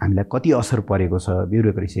हामीलाई कति असर परेको छ,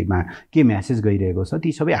 ब्युरोक्रेसीमा के म्यासेज गइरहेको छ, ती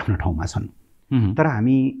सबै आफ्नो ठाउँमा छन्। तर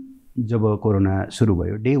हामी जब कोरोना सुरु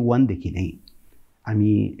भयो डे 1 देखि नै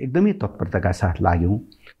हामी एकदमै तत्परताका साथ लाग्यौँ।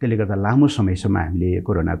 त्यसले गर्दा लामो समयसम्म हामीले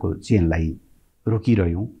कोरोनाको चेनलाई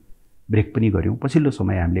रोकिरह्यौँ, ब्रेक पनि गऱ्यौँ। पछिल्लो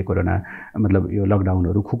समय हामीले कोरोना मतलब यो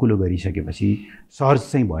लकडाउनहरू खुकुलो गरिसकेपछि सर्ज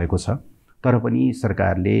चाहिँ भएको छ। तर पनि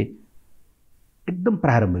सरकारले एकदम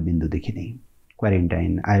प्रारम्भ बिन्दुदेखि नै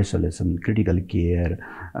क्वारेन्टाइन, आइसोलेसन, क्रिटिकल केयर,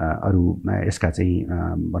 अरू यसका चाहिँ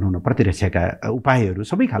भनौँ न प्रतिरक्षाका उपायहरू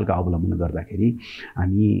सबै खालका अवलम्बन गर्दाखेरि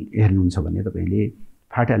हामी हेर्नुहुन्छ भने तपाईँले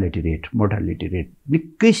फार्टालिटी रेट, मोर्टालिटी रेट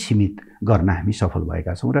निकै सीमित गर्न हामी सफल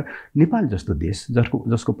भएका छौँ। र नेपाल जस्तो देश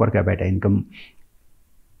जसको पर क्यापिटा इन्कम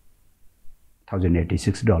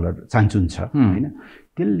 $1086 चान्चुन छ होइन,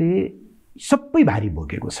 त्यसले सबै भारी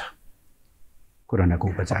बोकेको छ कोरोनाको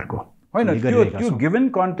उपचारको होइन। त्यो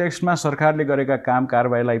गिभन कन्टेक्स्टमा सरकारले गरेका काम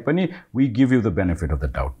कारबाहीलाई पनि we give you the benefit of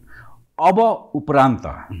the doubt. अब उपरान्त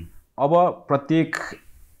अब प्रत्येक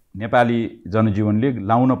नेपाली जनजीवनले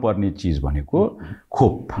लाउन पर्ने चिज भनेको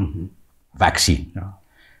खोप, भ्याक्सिन।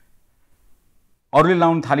 अरूले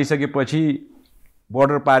लाउन थालिसकेपछि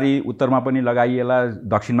बोर्डर पारी उत्तरमा पनि लगाइएला,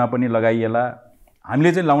 दक्षिणमा पनि लगाइएला,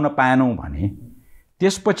 हामीले चाहिँ लाउन पाएनौँ भने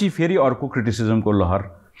त्यसपछि फेरि अर्को क्रिटिसिजमको लहर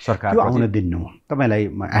सरकार आउन दिन्नु। तपाईँलाई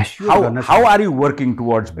how are you working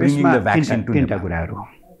towards bringing the vaccine to Nepal? कुराहरू,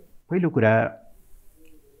 पहिलो कुरा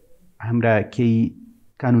हाम्रा केही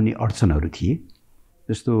कानुनी अडचनहरू थिए।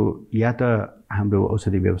 जस्तो या त हाम्रो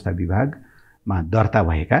औषधि व्यवस्था विभागमा दर्ता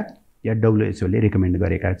भएका या WHO ले रेकमेन्ड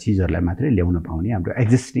गरेका चिजहरूलाई मात्रै ल्याउन पाउने हाम्रो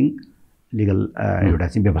एक्जिस्टिङ लिगल एउटा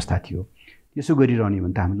चाहिँ व्यवस्था थियो। त्यसो गरिरहने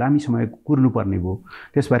भने त हामी लामी समय कुर्नुपर्ने भयो।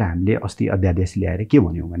 त्यसबाट हामीले अस्ति अध्यादेश ल्याएर के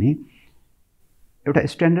भन्यौँ भने एउटा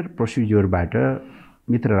स्ट्यान्डर्ड प्रोसिड्योरबाट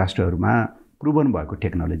मित्र राष्ट्रहरूमा प्रुभन भएको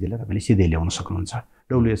टेक्नोलोजीलाई तपाईँले सिधै ल्याउन सक्नुहुन्छ।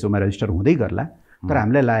 WHO मा रजिस्टर हुँदै गर्ला, तर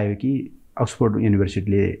हामीलाई लाग्यो कि अक्सफोर्ड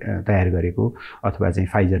युनिभर्सिटीले तयार गरेको अथवा चाहिँ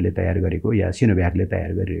फाइजरले तयार गरेको या सिनोभ्याकले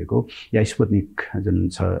तयार गरिरहेको या स्पुत्निक जुन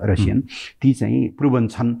छ रसियन, ती चाहिँ प्रुभन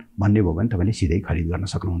छन् भन्ने भयो भने तपाईँले सिधै खरिद गर्न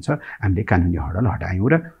सक्नुहुन्छ। हामीले कानुनी हडल हटायौँ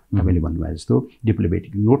र तपाईँले भन्नुभयो जस्तो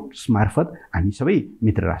डिप्लोमेटिक नोट्स मार्फत हामी सबै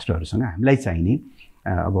मित्र राष्ट्रहरूसँग हामीलाई चाहिने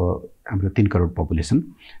अब हाम्रो 3 करोड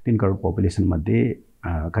पपुलेसनमध्ये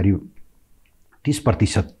करिब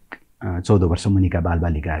 30% 14 वर्ष मुनिका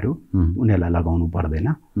बालबालिकाहरू, उनीहरूलाई लगाउनु पर्दैन।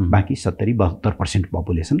 बाँकी 70-72%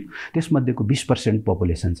 पपुलेसन, त्यसमध्येको 20%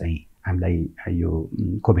 पपुलेसन चाहिँ हामीलाई यो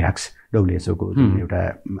कोभ्याक्स WHO को जुन एउटा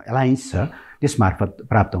एलायन्स छ त्यसमार्फत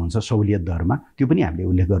प्राप्त हुन्छ सहुलियत दरमा। त्यो पनि हामीले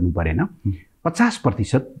उल्लेख गर्नु परेन।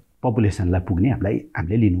 50% पपुलेसनलाई पुग्ने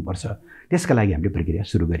हामीले लिनुपर्छ। त्यसका लागि हामीले प्रक्रिया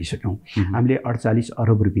सुरु गरिसक्यौँ। हामीले 48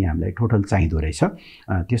 अरब रुपियाँ हामीलाई टोटल चाहिँदो रहेछ।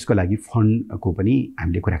 त्यसको लागि फन्डको पनि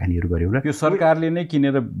हामीले कुराकानीहरू गऱ्यौँ। र यो सरकारले नै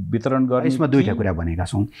किनेर वितरण गर्ने? यसमा दुईवटा कुरा भनेका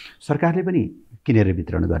छौँ। सरकारले पनि किनेर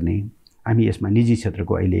वितरण गर्ने, हामी यसमा निजी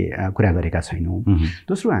क्षेत्रको अहिले कुरा गरेका छैनौँ।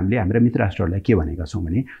 दोस्रो, हामीले हाम्रा मित्र राष्ट्रहरूलाई के भनेका छौँ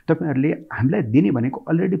भने तपाईँहरूले हामीलाई दिने भनेको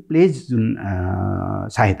अलरेडी प्लेज जुन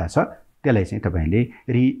सहायता छ त्यसलाई चाहिँ तपाईँहरूले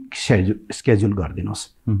स्केड्युल गरिदिनुहोस्।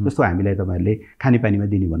 जस्तो हामीलाई तपाईँहरूले खानेपानीमा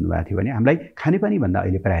दिने भन्नुभएको थियो भने हामीलाई खानेपानीभन्दा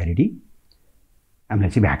अहिले प्रायोरिटी हामीलाई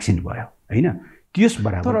चाहिँ भ्याक्सिन भयो होइन। त्यस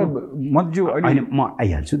बराबर अहिले म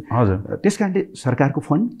आइहाल्छु। हजुर, त्यस कारणले सरकारको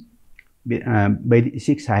फन्ड,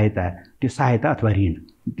 वैदेशिक सहायता, त्यो सहायता अथवा ऋण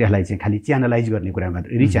त्यसलाई चाहिँ खालि च्यानलाइज गर्ने कुरा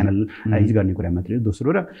मात्रै, रिच्यानलाइज गर्ने कुरा मात्रै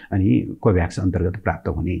दोस्रो, र अनि कोभ्याक्स अन्तर्गत प्राप्त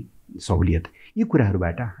हुने सहुलियत, यी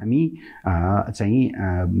कुराहरूबाट हामी चाहिँ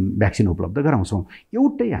भ्याक्सिन उपलब्ध गराउँछौँ।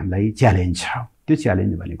 एउटै हामीलाई च्यालेन्ज छ। त्यो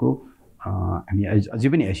च्यालेन्ज भनेको हामी अझै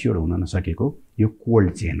पनि एस्योर्ड हुन नसकेको यो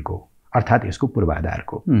कोल्ड चेनको, अर्थात् यसको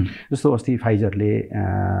पूर्वाधारको। जस्तो अस्ति फाइजरले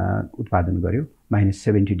उत्पादन गर्यो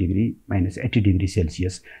 -70 डिग्री -80 डिग्री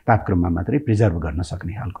सेल्सियस तापक्रममा मात्रै प्रिजर्भ गर्न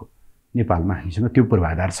सक्ने खालको। नेपालमा हामीसँग त्यो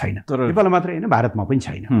पूर्वाधार छैन। नेपालमा मात्रै होइन, भारतमा पनि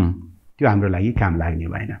छैन। त्यो हाम्रो लागि काम लाग्ने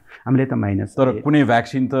भएन। हामीले त तर कुनै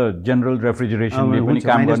भ्याक्सिन त जेनरल रेफ्रिजरेसनले पनि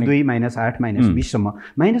काम गर्ने, -2 -8 -20 सम्म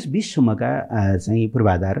 -20 सम्मका चाहिँ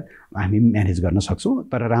पूर्वाधार हामी म्यानेज गर्न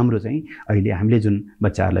सक्छौँ। तर राम्रो चाहिँ अहिले हामीले जुन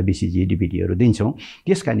बच्चाहरूलाई BCG DPTहरू दिन्छौँ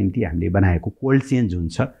त्यसका निम्ति हामीले बनाएको कोल्ड चेन जुन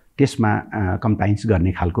छ त्यसमा कम्प्लाइन्स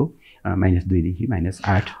गर्ने खालको -2 देखि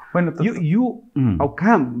 -8 यो अब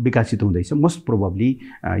कहाँ विकसित हुँदैछ मोस्ट प्रोबब्ली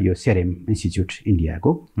यो सेरेम इन्स्टिच्युट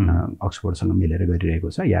इन्डियाको अक्सफोर्डसँग मिलेर गरिरहेको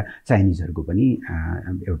छ या चाइनिजहरूको पनि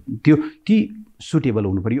ती सुटेबल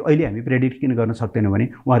हुनु पर्यो। अहिले हामी प्रेडिक्ट किन गर्न सक्दैनौँ भने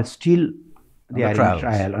उहाँहरू still they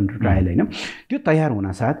are under trial होइन। त्यो तयार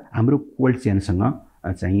हुनासाथ हाम्रो कोल्ड चेनसँग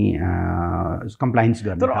चाहिँ कम्प्लाइन्स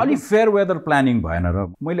गर्ने तर अलि फेयर वेदर प्लानिङ भएन र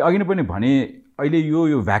मैले अघि नै पनि भने अहिले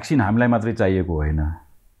यो भ्याक्सिन हामीलाई मात्रै चाहिएको होइन,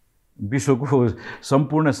 विश्वको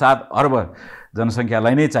सम्पूर्ण 7 अर्ब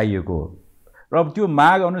जनसङ्ख्यालाई नै चाहिएको हो र अब त्यो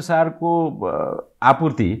माग अनुसारको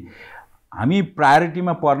आपूर्ति हामी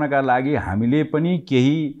प्रायोरिटीमा पर्नका लागि हामीले पनि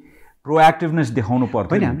केही प्रोएक्टिभनेस देखाउनु पर्छ।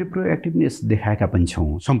 होइन, हामीले प्रोएक्टिभनेस देखाएका पनि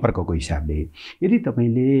छौँ सम्पर्कको हिसाबले। यदि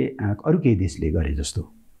तपाईँले अरू केही देशले गरे जस्तो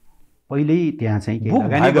पहिल्यै त्यहाँ चाहिँ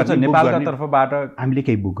नेपालका तर्फबाट हामीले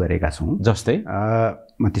केही बुक गरेका छौँ जस्तै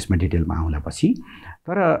म त्यसमा डिटेलमा आउँला पछि।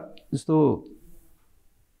 तर जस्तो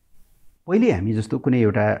पहिले हामी जस्तो कुनै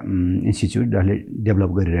एउटा इन्स्टिच्युट जसले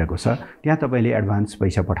डेभलप गरिरहेको छ त्यहाँ तपाईँले एडभान्स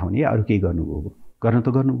पैसा पठाउने या अरू केही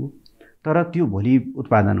गर्नुभयो तर त्यो भोलि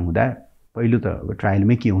उत्पादन हुँदा पहिलो त अब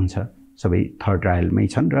ट्रायलमै के हुन्छ, सबै 3rd ट्रायलमै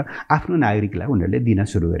छन् र आफ्नो नागरिकलाई उनीहरूले दिन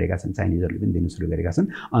सुरु गरेका छन्। चाइनिजहरूले पनि दिन सुरु गरेका छन्,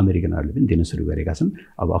 अमेरिकनहरूले पनि दिन सुरु गरेका छन्।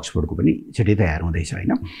 अब अक्सफोर्डको पनि छिटै तयार हुँदैछ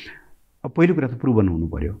होइन। अब पहिलो कुरा त प्रुभन हुनु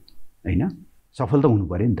पऱ्यो होइन, सफल त हुनु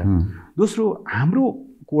पऱ्यो नि त। दोस्रो, हाम्रो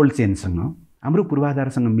कोल्ड चेनसँग हाम्रो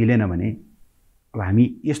पूर्वाधारसँग मिलेन भने अब हामी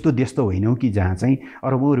यस्तो देश त होइनौँ कि जहाँ चाहिँ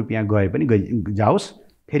अरबौँ रुपियाँ गए पनि जाओस्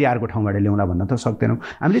फेरि अर्को ठाउँबाट ल्याउँला भन्न त सक्दैनौँ।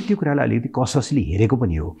 हामीले त्यो कुरालाई अलिकति कससली हेरेको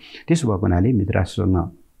पनि हो। त्यसो भएको हुनाले मित्र राष्ट्रसँग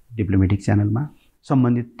डिप्लोमेटिक च्यानलमा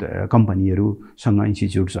सम्बन्धित कम्पनीहरूसँग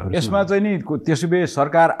इन्स्टिच्युट्सहरू यसमा चाहिँ नि त्यसोभए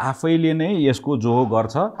सरकार आफैले नै यसको जोहो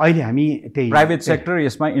गर्छ। अहिले हामी त्यही प्राइभेट सेक्टर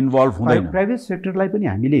यसमा इन्भल्भ हुँदैन। प्राइभेट सेक्टरलाई पनि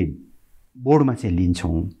हामीले बोर्डमा चाहिँ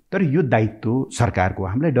लिन्छौँ। तर यो दायित्व सरकारको।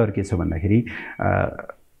 हामीलाई डर के छ भन्दाखेरि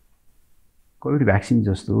कोभिड भ्याक्सिन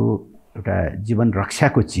जस्तो एउटा जीवन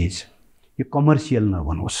रक्षाको चिज यो कमर्सियल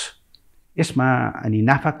नबनोस्, यसमा अनि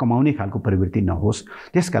नाफा कमाउने खालको प्रवृत्ति नहोस्,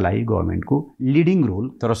 त्यसका लागि गभर्मेन्टको लिडिङ रोल।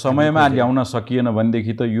 तर समयमा ल्याउन सकिएन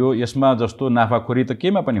भनेदेखि त यो यसमा जस्तो नाफाखोरी त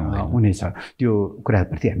केमा पनि हुनेछ। त्यो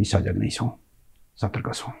कुराप्रति हामी सजग नै छौँ, सतर्क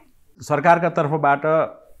छौँ। सरकारका तर्फबाट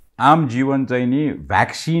आम जीवन चाहिँ नि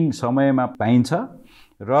भ्याक्सिन समयमा पाइन्छ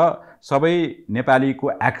र सबै नेपालीको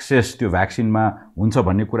एक्सेस त्यो भ्याक्सिनमा हुन्छ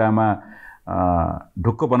भन्ने कुरामा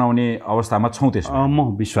ढुक्क बनाउने अवस्थामा छौँ। त्यसमा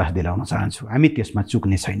म विश्वास दिलाउन चाहन्छु हामी त्यसमा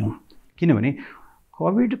चुक्ने छैनौँ। किनभने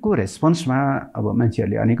कोभिडको रेस्पोन्समा अब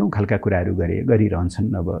मान्छेहरूले अनेकौँ खालका कुराहरू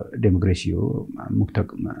गरिरहन्छन्। अब डेमोक्रेसी हो, मुक्त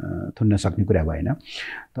थुन्न सक्ने कुरा भएन।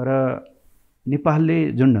 तर नेपालले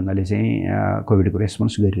जुन ढङ्गले चाहिँ कोभिडको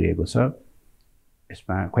रेस्पोन्स गरिरहेको छ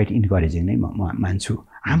यसमा क्वाइट इन्करेजिङ नै म मान्छु।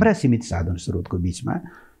 हाम्रा सीमित साधन स्रोतको बिचमा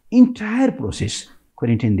इन्टायर प्रोसेस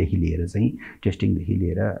क्वारेन्टाइनदेखि लिएर चाहिँ टेस्टिङदेखि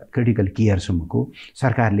लिएर क्रिटिकल केयरसम्मको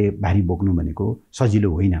सरकारले भारी बोक्नु भनेको सजिलो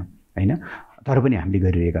होइन होइन। तर पनि हामीले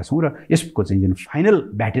गरिरहेका छौँ र यसको चाहिँ जुन फाइनल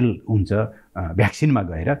ब्याटल हुन्छ भ्याक्सिनमा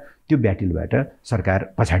गएर त्यो ब्याटलबाट सरकार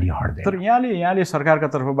पछाडि हट्दैन। तर यहाँले सरकारका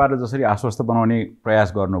तर्फबाट जसरी आश्वस्त बनाउने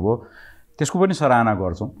प्रयास गर्नुभयो त्यसको पनि सराहना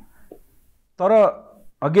गर्छौँ। तर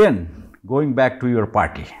again going back to your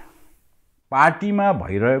पार्टीमा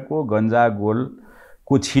भइरहेको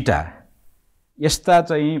गन्जागोलको छिटा यस्ता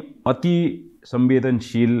चाहिँ अति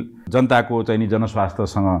संवेदनशील जनताको चाहिँ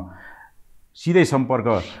जनस्वास्थ्यसँग सिधै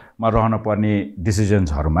सम्पर्कमा रहन पर्ने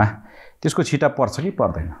डिसिजन्सहरूमा त्यसको छिटा पर्छ कि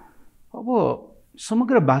पर्दैन? अब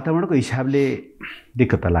समग्र वातावरणको हिसाबले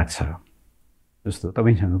दिक्क त लाग्छ। जस्तो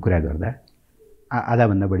तपाईँसँग कुरा गर्दा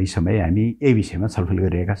आधाभन्दा बढी समय हामी यही विषयमा छलफल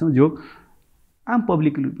गरिरहेका छौँ जो आम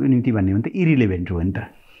पब्लिकको निम्ति भन्ने भने त इरिलेभेन्ट हो नि त।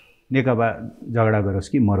 नेकपा झगडा गरोस्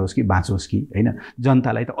कि मरोस् कि बाँचोस् कि होइन,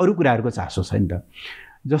 जनतालाई त अरू कुराहरूको चासो छ नि त।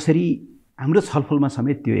 जसरी हाम्रो छलफलमा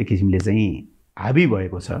समेत त्यो एक किसिमले चाहिँ हाबी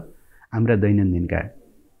भएको छ। हाम्रा दैनन्दिनका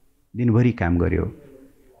दिनभरि काम गर्यो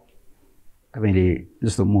तपाईँले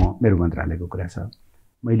जस्तो मेरो मन्त्रालयको कुरा छ,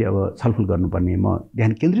 मैले अब छलफल गर्नुपर्ने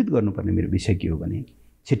ध्यान केन्द्रित गर्नुपर्ने मेरो विषय के हो भने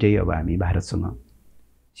छिट्टै अब हामी भारतसँग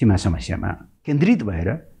सीमा समस्यामा केन्द्रित भएर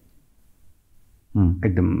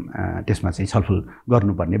एकदम त्यसमा चाहिँ छलफल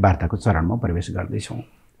गर्नुपर्ने वार्ताको चरणमा प्रवेश गर्दैछौँ।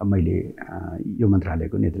 अब मैले यो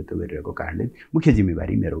मन्त्रालयको नेतृत्व गरिरहेको कारणले मुख्य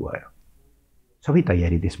जिम्मेवारी मेरो भयो। सबै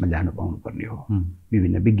तयारी त्यसमा जानु पाउनुपर्ने हो।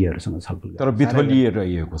 विभिन्न विज्ञहरूसँग छलफल तर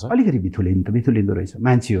बिथोलिएको छ, अलिकति बिथोलिँदो रहेछ।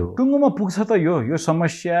 मान्छे हो, टुङ्गोमा पुग्छ त यो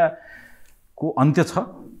समस्याको अन्त्य छ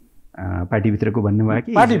पार्टीभित्रको भन्नुभयो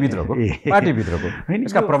कि पार्टीभित्रको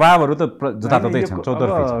यसका प्रभावहरू त जताततै छन्।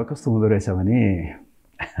 चौतर्फी कस्तो हुँदो रहेछ भने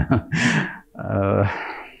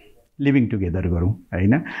लिभिङ टुगेदर गरौँ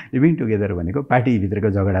होइन। लिभिङ टुगेदर भनेको पार्टीभित्रको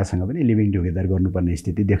झगडासँग पनि लिभिङ टुगेदर गर्नुपर्ने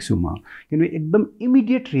स्थिति देख्छु म, किनभने एकदम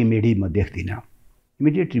इमिडिएट रेमेडी म देख्दिनँ।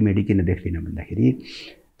 इमिडिएट रेमेडी किन देख्दिनँ भन्दाखेरि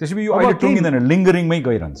त्यसैले यो अहिले टुङ्गिँदैन, लिङ्गरिङमै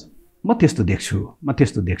गइरहन्छ। म त्यस्तो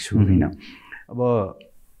देख्छु होइन। अब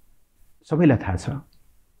सबैलाई थाहा छ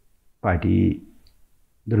पार्टी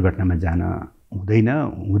दुर्घटनामा जान हुँदैन,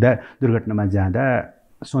 दुर्घटनामा जाँदा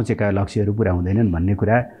सोचेका लक्ष्यहरू पुरा हुँदैनन् भन्ने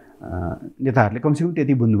कुरा नेताहरूले कमसेकम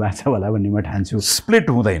त्यति बुझ्नु भएको छ होला भन्ने म ठान्छु। स्प्लिट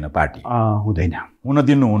हुँदैन पार्टी, हुँदैन, हुन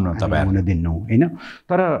दिनुहुन्न तपाईँहरू, हुन दिन्नु होइन।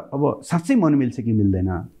 तर अब साँच्चै मन मिल्छ कि मिल्दैन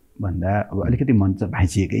भन्दा अब अलिकति मन चाहिँ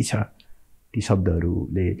भाँचिएकै छ। ती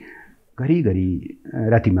शब्दहरूले घरिघरि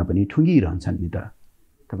रातिमा पनि ठुङ्गिरहन्छन् नि त।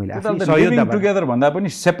 तपाईँले आफै लिभिङ टुगेदर भन्दा पनि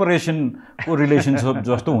सेपरेसनको रिलेसनसिप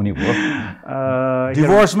जस्तो हुने भयो,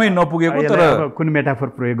 डिभोर्समै नपुगेको। तर कुन मेटाफोर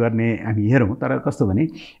प्रयोग गर्ने हामी हेरौँ, तर कस्तो भने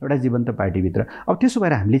एउटा जीवन्त पार्टीभित्र अब त्यसो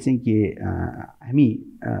भएर हामीले चाहिँ के हामी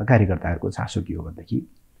कार्यकर्ताहरूको चासो के हो भनेदेखि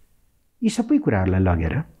यी सबै कुराहरूलाई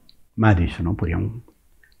लगेर महाधिवेशनमा पुर्याउँ।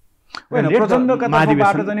 प्रचण्डका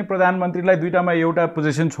तर्फबाट चाहिँ प्रधानमन्त्रीलाई दुईटामा एउटा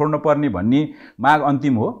पोजिसन छोड्नु पर्ने भन्ने माग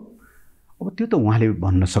अन्तिम हो। अब त्यो त उहाँले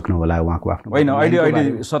भन्न सक्नु होला, उहाँको आफ्नो होइन।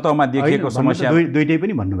 अहिले सतहमा देखिएको समस्या दुइटै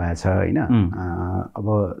पनि भन्नुभएको छ होइन। अब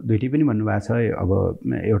दुइटै पनि भन्नुभएको छ, अब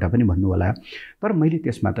एउटा पनि भन्नु होला। तर मैले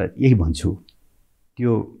त्यसमा त यही भन्छु,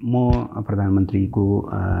 त्यो म प्रधानमन्त्रीको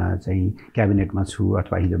चाहिँ क्याबिनेटमा छु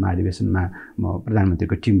अथवा हिजो महाधिवेशनमा म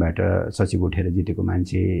प्रधानमन्त्रीको टिमबाट सचिव उठेर जितेको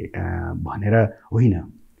मान्छे भनेर होइन।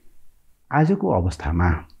 आजको अवस्थामा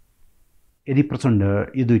यदि प्रचण्ड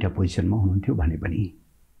यो दुईटा पोजिसनमा हुनुहुन्थ्यो भने पनि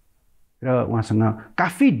र उहाँसँग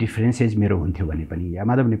काफी डिफ्रेन्सेस मेरो हुन्थ्यो भने पनि, या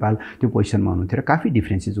माधव नेपाल त्यो पोजिसनमा हुनुहुन्थ्यो र काफी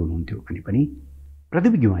डिफ्रेन्सेस हुनुहुन्थ्यो भने पनि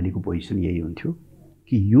प्रदीप ग्यावालीको पोजिसन यही हुन्थ्यो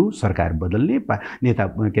कि यो सरकार बदल्ने नेता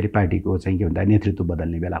के अरे पार्टीको चाहिँ के भन्दा नेतृत्व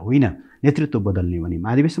बदल्ने बेला होइन। नेतृत्व बदल्ने भने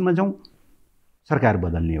महाधिवेशनमा जाउँ, सरकार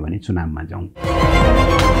बदल्ने हो भने चुनावमा जाउँ।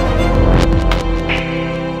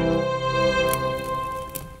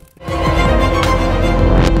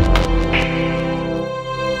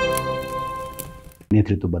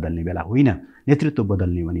 नेतृत्व बदल्ने बेला होइन। नेतृत्व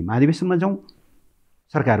बदल्ने भने महाधिवेशनमा जाउँ,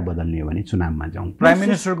 सरकार बदल्ने हो भने चुनावमा जाउँ। प्राइम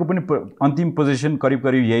मिनिस्टरको पनि अन्तिम पोजिसन करिब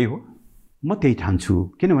करिब यही हो, म त्यही ठान्छु।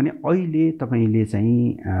 किनभने अहिले तपाईँले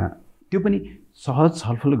चाहिँ त्यो पनि सहज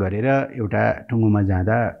छलफल गरेर एउटा टुङ्गोमा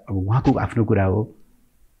जाँदा अब उहाँको आफ्नो कुरा हो,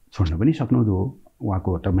 छोड्न पनि सक्नुहुँदो हो।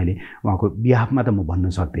 उहाँको त मैले उहाँको बिहाफमा त म भन्न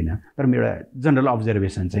सक्दिनँ, तर मेरो एउटा जनरल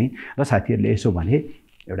अब्जर्भेसन चाहिँ ल साथीहरूले यसो भने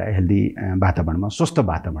एउटा हेल्दी वातावरणमा, स्वस्थ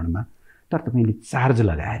वातावरणमा, तर तपाईँले चार्ज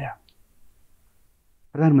लगाएर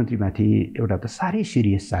प्रधानमन्त्रीमाथि एउटा त साह्रै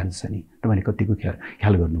सिरियस चार्ज छ नि, तपाईँले कतिको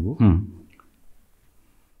ख्याल गर्नुभयो।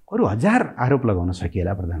 अरू हजार आरोप लगाउन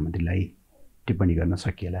सकिएला, प्रधानमन्त्रीलाई टिप्पणी गर्न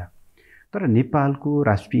सकिएला, तर नेपालको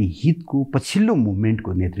राष्ट्रिय हितको पछिल्लो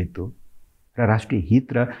मुभमेन्टको नेतृत्व र राष्ट्रिय हित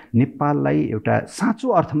र नेपाललाई एउटा साँचो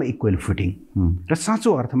अर्थमा इक्वल फुटिङ र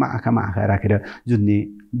साँचो अर्थमा आँखामा आँखा राखेर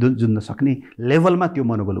जुझ्न सक्ने लेभलमा त्यो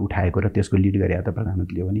मनोबल उठाएको र त्यसको लिड गरे त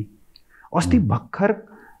प्रधानमन्त्रीले हो नि। अस्ति भर्खर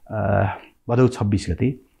भदौ 26 गते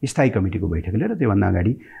स्थायी कमिटीको बैठकले र त्योभन्दा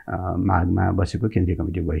अगाडि माघमा बसेको केन्द्रीय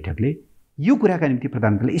कमिटीको बैठकले यो कुराका निम्ति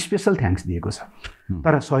प्रधानमन्त्रीले स्पेसल थ्याङ्क्स दिएको छ।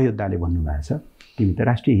 तर सहयोद्धाले भन्नुभएको छ तिमी त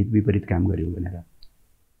राष्ट्रिय हित विपरीत काम गर्यौ भनेर।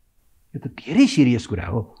 यो त धेरै सिरियस कुरा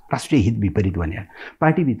हो, राष्ट्रिय हित विपरीत भनेर।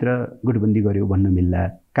 पार्टीभित्र गुटबन्दी गर्यो भन्न मिल्ला,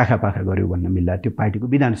 काखापाखा गर्यो भन्न मिल्ला, त्यो पार्टीको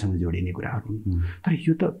विधानसँग जोडिने कुराहरू। तर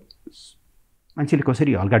यो त मान्छेले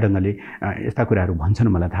कसरी हल्का ढङ्गले यस्ता कुराहरू भन्छन्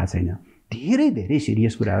मलाई थाहा छैन। धेरै धेरै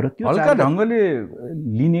सिरियस कुराहरू त्यो हल्का ढङ्गले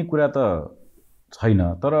लिने कुरा त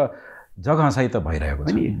छैन, तर जगहसाई त भइरहेको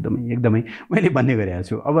छ। एकदमै एकदमै मैले भन्ने गरेको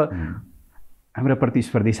छु। अब हाम्रा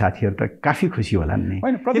प्रतिस्पर्धी साथीहरू त काफी खुसी होला नि।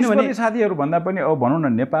 होइन, प्रतिस्पर्धी साथीहरू भन्दा पनि अब भनौँ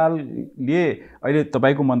न, नेपालले अहिले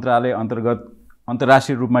तपाईँको मन्त्रालय अन्तर्गत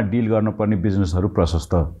अन्तर्राष्ट्रिय रूपमा डिल गर्नुपर्ने बिजनेसहरू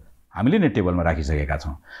प्रशस्त हामीले नै टेबलमा राखिसकेका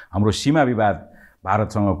छौँ। हाम्रो सीमा विवाद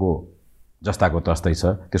भारतसँगको जस्ताको तस्तै छ,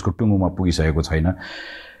 त्यसको टुङ्गोमा पुगिसकेको छैन।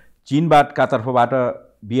 चीनका तर्फबाट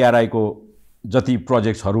bRI को जति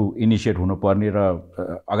प्रोजेक्ट्सहरू इनिसिएट हुनुपर्ने र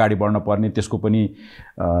अगाडि बढ्न पर्ने त्यसको पनि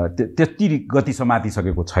त्यति गति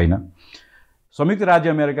समातिसकेको छैन। संयुक्त राज्य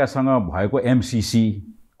अमेरिकासँग भएको MCC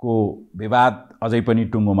को विवाद अझै पनि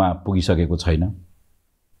टुङ्गोमा पुगिसकेको छैन।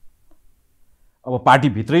 अब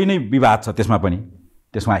पार्टीभित्रै नै विवाद छ,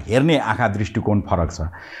 त्यसमा हेर्ने आँखा दृष्टिकोण फरक छ।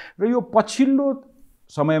 र यो पछिल्लो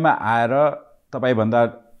समयमा आएर तपाईँभन्दा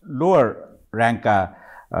लोअर र्याङ्कका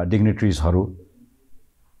डिग्नेटरिजहरू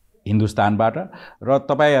हिन्दुस्तानबाट र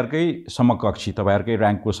तपाईँहरूकै समकक्षी, तपाईँहरूकै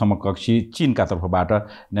र्याङ्कको समकक्षी चीनका तर्फबाट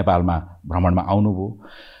नेपालमा भ्रमणमा आउनुभयो।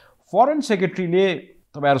 फरेन सेक्रेटरीले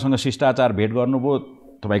तपाईँहरूसँग शिष्टाचार भेट गर्नुभयो,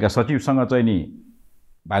 तपाईँका सचिवसँग चाहिँ नि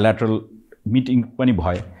बायल्याटरल मिटिङ पनि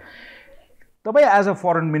भयो। तपाईँ as a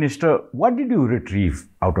foreign minister what did you retrieve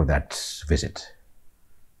out of that visit?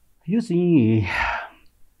 यो चाहिँ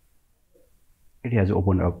it has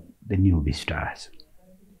open up the new vistas.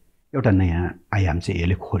 एउटा नयाँ आयाम चाहिँ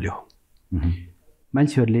यसले खोल्यो।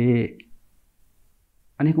 मान्छेहरूले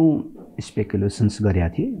अनेकौँ स्पेकुलेसन्स गरेका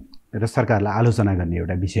थिए र सरकारलाई आलोचना गर्ने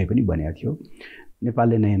एउटा विषय पनि बनेको थियो।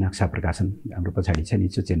 नेपालले नयाँ नक्सा प्रकाशन, हाम्रो पछाडि छ नि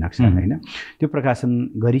चुच्चे नक्सा होइन, त्यो प्रकाशन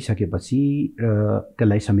गरिसकेपछि र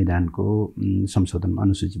त्यसलाई संविधानको संशोधनमा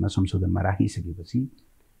अनुसूचीमा संशोधनमा राखिसकेपछि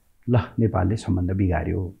ल नेपालले सम्बन्ध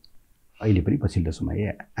बिगार्यो। अहिले पनि पछिल्लो समय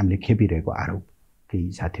हामीले खेपिरहेको आरोप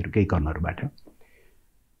केही साथीहरू केही कर्नरबाट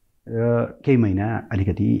र केही महिना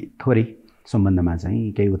अलिकति थोरै सम्बन्धमा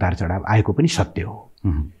चाहिँ केही उतार चढाव आएको पनि सत्य हो।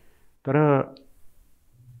 तर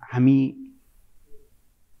हामी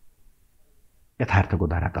यथार्थको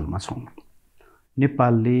धरातलमा छौँ।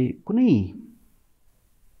 नेपालले कुनै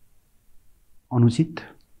अनुचित,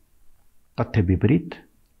 तथ्य विपरीत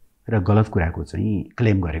र गलत कुराको चाहिँ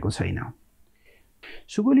क्लेम गरेको छैन।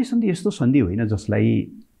 सुगौली सन्धि यस्तो सन्धि होइन जसलाई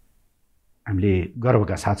हामीले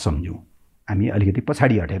गर्वका साथ सम्झौँ। हामी अलिकति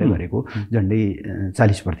पछाडि हटेर गरेको, झन्डै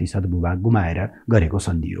 40% भूभाग गुमाएर गरेको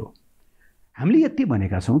सन्धि हो। हामीले यति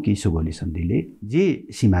भनेका छौँ कि सुगौली सन्धिले जे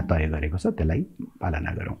सीमा तय गरेको छ त्यसलाई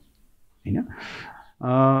पालना गरौँ हैन।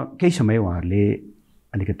 केही समय उहाँहरूले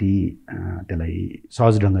अलिकति त्यसलाई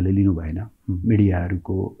सहज ढङ्गले लिनु भएन।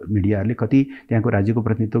 मिडियाहरूले कति त्यहाँको राज्यको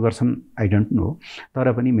प्रतिनिधित्व गर्छन् आई डोन्ट नो,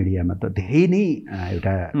 तर पनि मिडियामा त धेरै नै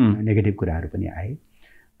एउटा नेगेटिभ कुराहरू पनि आए।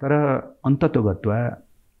 तर अन्ततोगत्वा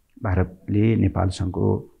भारतले नेपालसँगको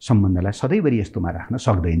सम्बन्धलाई सधैँभरि यस्तोमा राख्न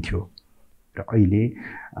सक्दैन थियो र अहिले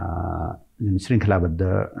जुन श्रृङ्खलाबद्ध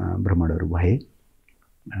भ्रमणहरू भए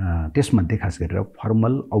त्यसमध्ये खास गरेर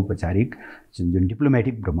फर्मल औपचारिक जुन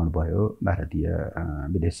डिप्लोमेटिक भ्रमण भयो भारतीय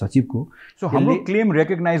विदेश सचिवको, सो हाम्रो क्लेम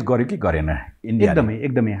रेकग्नाइज गर्यो कि गरेन? एकदमै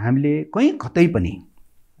एकदमै हामीले कहीँ कतै पनि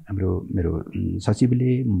मेरो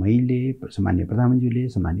सचिवले, मैले, सामान्य प्रधानमन्त्रीले,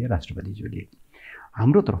 सामान्य राष्ट्रपतिज्यूले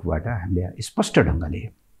हाम्रो तर्फबाट हामीले स्पष्ट ढङ्गले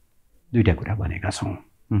दुईटा कुरा भनेका छौँ।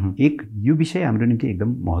 एक, यो विषय हाम्रो निम्ति एकदम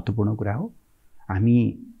महत्त्वपूर्ण कुरा हो। हामी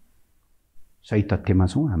सही तथ्यमा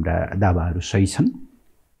छौँ, हाम्रा दावाहरू सही छन्।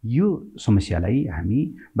 यो समस्यालाई हामी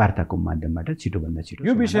वार्ताको माध्यमबाट छिटोभन्दा छिटो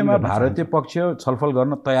यो विषयमा भारतीय पक्ष छलफल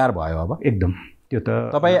गर्न तयार भयो अब? एकदम। त्यो त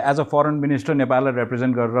तपाईँ एज अ फरेन मिनिस्टर नेपाललाई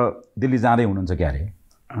रिप्रेजेन्ट गरेर दिल्ली जाँदै हुनुहुन्छ क्यारे?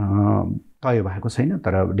 तय भएको छैन,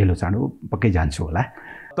 तर ढिलो चाँडो पक्कै जान्छु होला।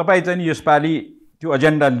 तपाईँ चाहिँ यसपालि त्यो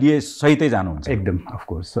एजेन्डा लिए सहितै जानुहुन्छ? एकदम,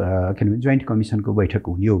 अफकोर्स। किनभने जोइन्ट कमिसनको बैठक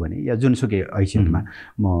हुने हो भने या जुनसुकै हैसियतमा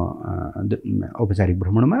म औपचारिक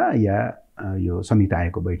भ्रमणमा या यो संयुक्त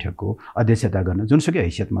आयोगको बैठकको अध्यक्षता गर्न जुनसुकै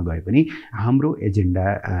हैसियतमा गए पनि हाम्रो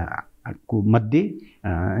एजेन्डाको मध्ये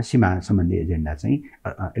सीमा सम्बन्धी एजेन्डा चाहिँ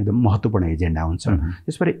एकदम महत्त्वपूर्ण एजेन्डा हुन्छ।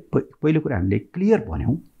 त्यसपछि पहिलो कुरा हामीले क्लियर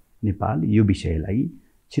भन्यौँ, नेपाल यो विषयलाई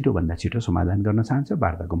छिटोभन्दा छिटो समाधान गर्न चाहन्छ।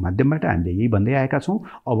 वार्ताको माध्यमबाट हामीले यही भन्दै आएका छौँ।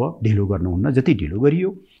 अब ढिलो गर्नुहुन्न, जति ढिलो गरियो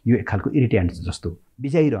यो एक खालको इरिटेन्ट जस्तो,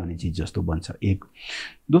 बिजाइरहने चिज जस्तो बन्छ। एक।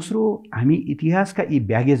 दोस्रो, हामी इतिहासका यी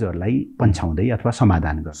ब्यागेजहरूलाई पन्छाउँदै अथवा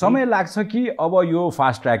समाधान गर्छ। समय लाग्छ कि अब यो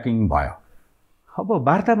फास्ट ट्र्याकिङ भयो? अब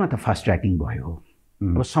वार्तामा त फास्ट ट्र्याकिङ भयो,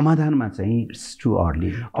 अब समाधानमा चाहिँ इट्स टु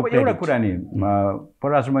अर्ली। अब एउटा कुरा नि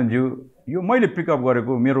परराष्ट्रमन्त्रीज्यू, यो मैले पिकअप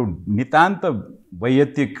गरेको मेरो नितान्त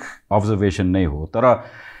वैयक्तिक अब्जर्भेसन नै हो, तर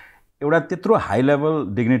एउटा त्यत्रो हाई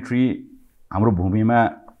लेभल डिग्नेटरी हाम्रो भूमिमा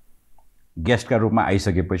गेस्टका रूपमा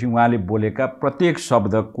आइसकेपछि उहाँले बोलेका प्रत्येक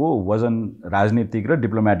शब्दको वजन राजनीतिक र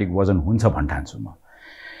डिप्लोमेटिक वजन हुन्छ भन्ठान्छु म।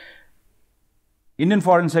 इन्डियन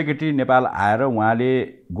फरेन सेक्रेटरी नेपाल आएर उहाँले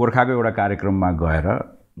गोर्खाको एउटा कार्यक्रममा गएर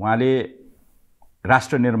उहाँले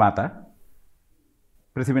राष्ट्र निर्माता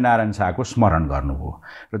पृथ्वीनारायण शाहको स्मरण गर्नुभयो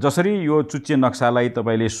र जसरी यो चुच्चे नक्सालाई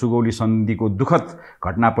तपाईँले सुगौली सन्धिको दुःखद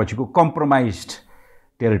घटनापछिको कम्प्रोमाइज्ड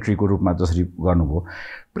टेरिटरीको रूपमा जसरी गर्नुभयो,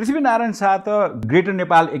 पृथ्वीनारायण शाह त ग्रेटर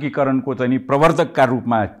नेपाल एकीकरणको चाहिँ प्रवर्तकका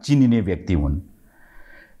रूपमा चिनिने व्यक्ति हुन्।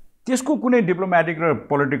 त्यसको कुनै डिप्लोमेटिक र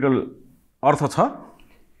पोलिटिकल अर्थ छ?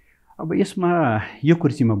 अब यसमा यो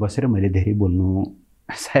कुर्सीमा बसेर मैले धेरै बोल्नु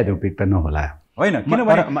सायद उपयुक्त नहोला, होइन?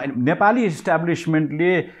 किनभने नेपाली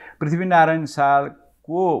इस्टाब्लिसमेन्टले पृथ्वीनारायण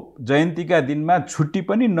शाहको जयन्तीका दिनमा छुट्टी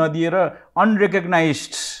पनि नदिएर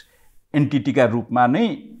अनरेकग्नाइज्ड एन्टिटीका रूपमा नै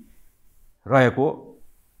रहेको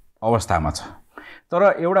अवस्थामा छ।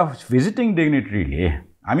 तर एउटा भिजिटिङ डिग्नेटरीले,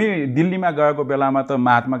 हामी दिल्लीमा गएको बेलामा त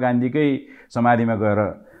महात्मा गान्धीकै समाधिमा गएर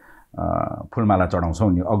फुलमाला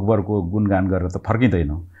चढाउँछौँ नि, अकबरको गुणगान गरेर त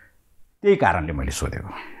फर्किँदैनौँ। त्यही कारणले मैले सोधेको।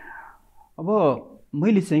 अब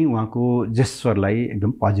मैले चाहिँ उहाँको जेस्चरलाई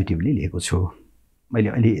एकदम पोजिटिभली लिएको छु। मैले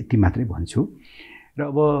अहिले यति मात्रै भन्छु। र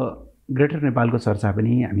अब ग्रेटर नेपालको चर्चा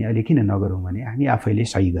पनि हामी अहिले किन नगरौँ भने हामी आफैले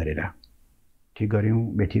सही गरेर, ठिक गऱ्यौँ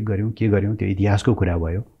बेठिक गऱ्यौँ के गऱ्यौँ त्यो इतिहासको कुरा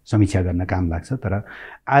भयो, समीक्षा गर्न काम लाग्छ। तर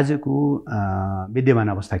आजको विद्यमान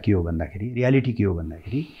अवस्था के हो भन्दाखेरि, रियालिटी के हो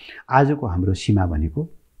भन्दाखेरि, आजको हाम्रो सीमा भनेको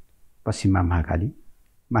पश्चिममा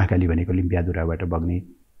महाकाली भनेको लिम्पियादुराबाट बग्ने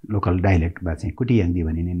लोकल डाइलेक्टमा चाहिँ कुटियाङ्दी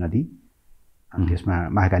भनिने नदी, अनि त्यसमा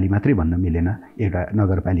महाकाली मात्रै भन्न मिलेन, एउटा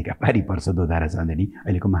नगरपालिका पारी पर्छ दोधारा चाँदनी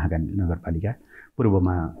अहिलेको महाकाली नगरपालिका,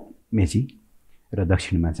 पूर्वमा मेची र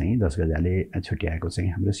दक्षिणमा चाहिँ 10 गजाले छुट्याएको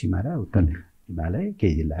चाहिँ हाम्रो सीमा र उत्तर हिमालय,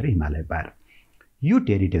 केही जिल्लाहरू हिमालय पार। यो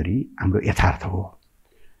टेरिटोरी हाम्रो यथार्थ हो।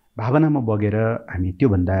 भावनामा बगेर हामी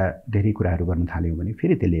त्योभन्दा धेरै कुराहरू गर्न थाल्यौँ भने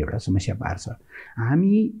फेरि त्यसले एउटा समस्या पार्छ।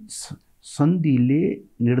 हामी सन्धिले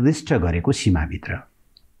निर्दिष्ट गरेको सीमाभित्र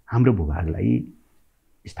हाम्रो भूभागलाई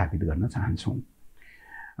स्थापित गर्न चाहन्छौँ।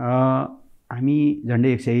 हामी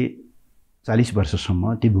झन्डै 140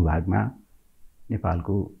 वर्षसम्म त्यो भूभागमा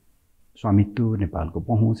नेपालको स्वामित्व, नेपालको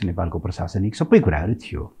पहुँच, नेपालको प्रशासनिक सबै कुराहरू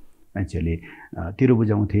थियो। मान्छेहरूले तिरो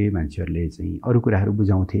बुझाउँथे, मान्छेहरूले चाहिँ अरू कुराहरू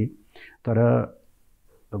बुझाउँथे। तर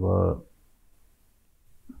अब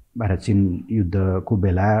भारत चीन युद्धको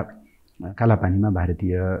बेला कालापानीमा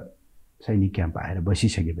भारतीय सैनिक क्याम्प आएर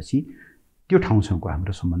बसिसकेपछि त्यो ठाउँसँगको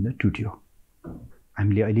हाम्रो सम्बन्ध टुट्यो।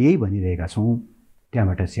 हामीले अहिले यही भनिरहेका छौँ,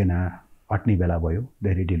 त्यहाँबाट सेना हट्ने बेला भयो,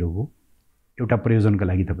 धेरै ढिलो भयो। एउटा प्रयोजनको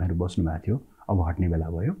लागि तपाईँहरू बस्नुभएको थियो, अब हट्ने बेला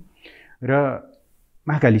भयो। र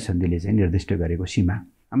महाकाली सन्धिले चाहिँ निर्दिष्ट गरेको सीमा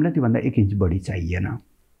हामीलाई त्योभन्दा 1 इन्च बढी चाहिएन।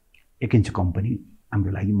 1 इन्च कम पनि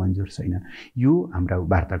हाम्रो लागि मन्जुर छैन। यो हाम्रा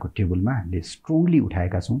वार्ताको टेबलमा हामीले स्ट्रङली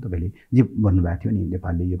उठाएका छौँ। तपाईँले जे भन्नुभएको थियो नि,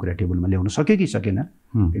 नेपालले यो कुरा टेबलमा ल्याउन सक्यो कि सकेन,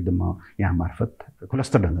 एकदम म यहाँ मार्फत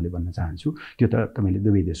खुलस्त ढङ्गले भन्न चाहन्छु। त्यो त तपाईँले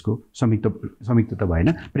दुवै देशको संयुक्त त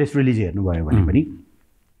भएन, प्रेस रिलिज हेर्नुभयो भने पनि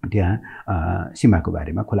त्यहाँ सीमाको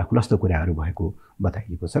बारेमा खुलस्त कुराहरू भएको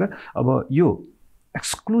बताइएको छ। र अब यो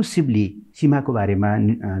एक्सक्लुसिभली सीमाको बारेमा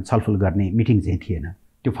छलफल गर्ने मिटिङ चाहिँ थिएन,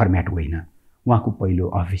 त्यो फर्म्याट होइन। उहाँको पहिलो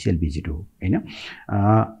अफिसियल भिजिट हो होइन।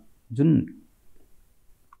 जुन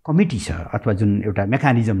कमिटी छ अथवा जुन एउटा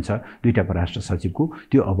मेकानिजम छ दुईटा परराष्ट्र सचिवको,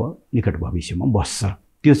 त्यो अब निकट भविष्यमा बस्छ।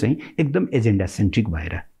 त्यो चाहिँ एकदम एजेन्डा सेन्ट्रिक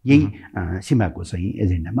भएर यही सीमाको चाहिँ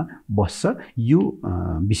एजेन्डामा बस्छ। यो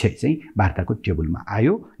विषय चाहिँ वार्ताको टेबलमा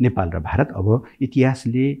आयो। नेपाल र भारत अब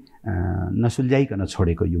इतिहासले नसुल्झाइकन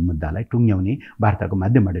छोडेको यो मुद्दालाई टुङ्ग्याउने, वार्ताको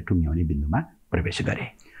माध्यमबाट टुङ्ग्याउने बिन्दुमा प्रवेश गरे।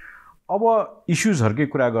 अब इस्युजहरूकै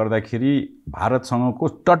कुरा गर्दाखेरि भारतसँगको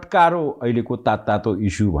टटकारो अहिलेको तातो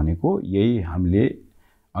इस्यु भनेको यही हामीले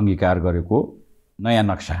अङ्गीकार गरेको नयाँ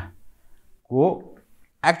नक्साको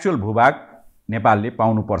एक्चुअल भूभाग नेपालले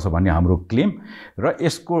पाउनुपर्छ भन्ने हाम्रो क्लेम र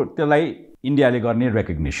त्यसलाई इन्डियाले गर्ने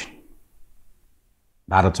रेकग्निसन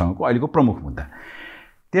भारतसँगको अहिलेको प्रमुख मुद्दा।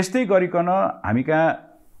 त्यस्तै गरिकन हामी कहाँ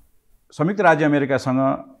संयुक्त राज्य अमेरिकासँग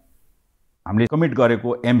हामीले कमिट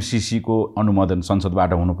गरेको एमसिसीको अनुमोदन,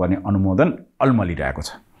 संसदबाट हुनुपर्ने अनुमोदन अल्मलिरहेको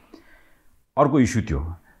छ। अर्को इस्यु त्यो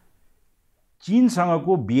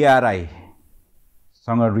चीनसँगको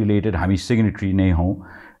bRAVO रिलेटेड हामी सिग्नेटरी नै हौँ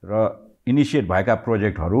र इनिसिएट भएका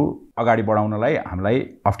प्रोजेक्टहरू अगाडि बढाउनलाई हामीलाई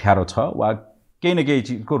अप्ठ्यारो छ वा केही न केही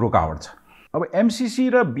चिजको रोकावट छ। अब एमसिसी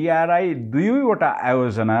र bRAVO दुवैवटा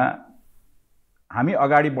आयोजना हामी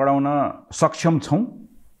अगाडि बढाउन सक्षम छौँ।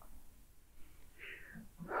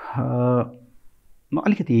 म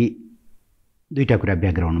अलिकति दुईटा कुरा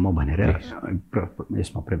ब्याकग्राउन्डमा भनेर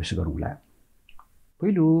यसमा प्रवेश गरौँला।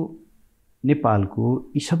 पहिलो,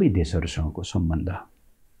 नेपालको यी सबै देशहरूसँगको सम्बन्ध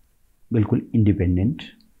बिल्कुल इन्डिपेन्डेन्ट,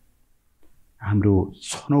 हाम्रो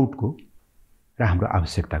छनौटको र हाम्रो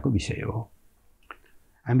आवश्यकताको विषय हो।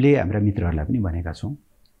 हामीले हाम्रा मित्रहरूलाई पनि भनेका छौँ,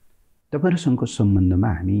 तपाईँहरूसँगको सम्बन्धमा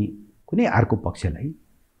हामी कुनै अर्को पक्षलाई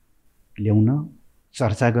ल्याउन,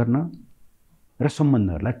 चर्चा गर्न र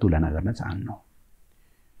सम्बन्धहरूलाई तुलना गर्न चाहन्नौँ।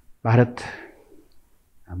 भारत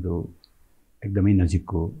हाम्रो एकदमै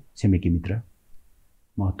नजिकको छिमेकी मित्र,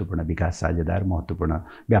 महत्त्वपूर्ण विकास साझेदार, महत्त्वपूर्ण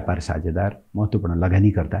व्यापार साझेदार, महत्त्वपूर्ण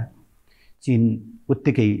लगानीकर्ता। चीन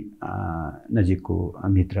उत्तिकै नजिकको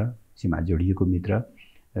मित्र, सीमा जोडिएको मित्र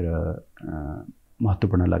र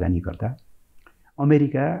महत्त्वपूर्ण लगानीकर्ता।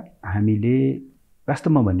 अमेरिका हामीले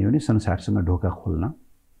वास्तवमा भन्यो भने संसारसँग ढोका खोल्न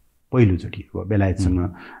पहिलोचोटि हो। बेलायतसँग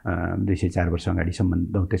 204 वर्ष अगाडि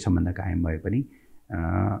दौत्य सम्बन्ध कायम भए पनि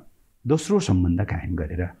दोस्रो सम्बन्ध कायम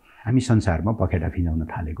गरेर हामी संसारमा पखेटा फिजाउन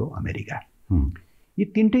थालेको अमेरिका। यी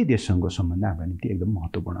तीनटै देशसँगको सम्बन्ध हाम्रो निम्ति एकदम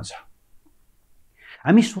महत्त्वपूर्ण छ।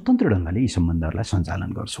 हामी स्वतन्त्र ढङ्गले यी सम्बन्धहरूलाई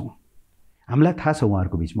सञ्चालन गर्छौँ। हामीलाई थाहा छ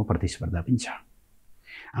उहाँहरूको बिचमा प्रतिस्पर्धा पनि छ।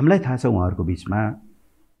 हामीलाई थाहा छ उहाँहरूको बिचमा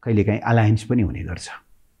कहिलेकाहीँ अलायन्स पनि हुने गर्छ।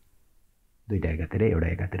 दुईटा एकातिर एउटा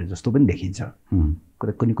एकातिर जस्तो पनि देखिन्छ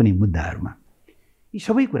कुनै कुनै मुद्दाहरूमा। यी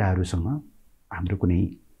सबै कुराहरूसँग हाम्रो कुनै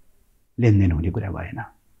लेनदेन हुने कुरा भएन।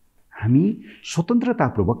 हामी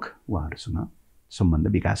स्वतन्त्रतापूर्वक उहाँहरूसँग सम्बन्ध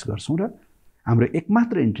विकास गर्छौँ र हाम्रो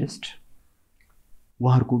एकमात्र इन्ट्रेस्ट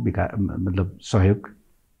उहाँहरूको मतलब सहयोग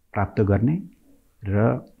प्राप्त गर्ने र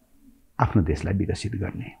आफ्नो देशलाई विकसित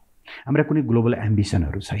गर्ने। हाम्रा कुनै ग्लोबल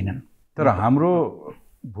एम्बिसनहरू छैनन्। तर हाम्रो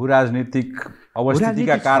भूराजनीतिक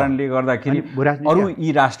अवस्थितिका कारणले गर्दाखेरि अरू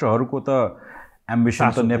यी राष्ट्रहरूको त एम्बिसन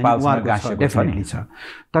त नेपालसँग गाँसेको डेफिनेटली छ।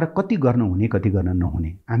 तर कति गर्नुहुने कति गर्न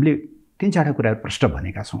नहुने हामीले 3-4 कुरा प्रश्न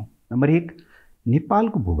भनेका छौँ। नम्बर 1,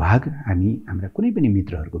 नेपालको भूभाग हामी हाम्रा कुनै पनि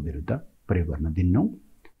मित्रहरूको विरुद्ध प्रयोग गर्न दिन्नौँ।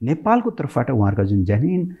 नेपालको तर्फबाट उहाँहरूका जुन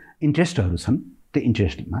जेन्युइन इन्ट्रेस्टहरू छन् त्यो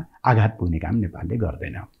इन्ट्रेस्टमा आघात पुग्ने काम नेपालले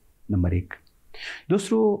गर्दैन। नम्बर 1।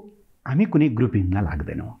 दोस्रो, हामी कुनै ग्रुपिङमा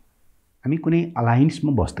लाग्दैनौँ, हामी कुनै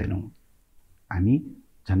अलायन्समा बस्दैनौँ। हामी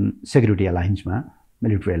झन् सेक्युरिटी अलायन्समा,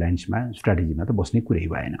 मिलिट्री एलायन्समा, स्ट्राटेजीमा त बस्ने कुरै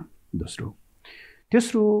भएन।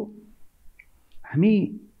 तेस्रो, हामी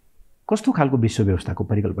कस्तो खालको विश्व व्यवस्थाको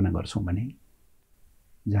परिकल्पना गर्छौँ भने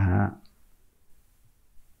जहाँ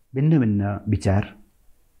भिन्न भिन्न विचार,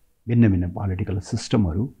 भिन्न भिन्न पोलिटिकल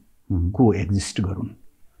सिस्टमहरू को एक्जिस्ट गरून्।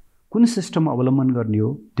 कुन सिस्टम अवलम्बन गर्ने हो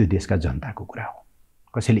त्यो देशका जनताको कुरा हो,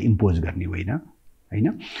 कसैले इम्पोज गर्ने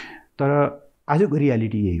होइन। तर आजको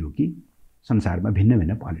रियालिटी यही हो कि संसारमा भिन्न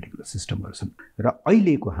भिन्न पोलिटिकल सिस्टमहरू छन् र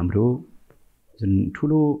अहिलेको हाम्रो जुन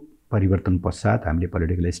ठुलो परिवर्तन पश्चात हामीले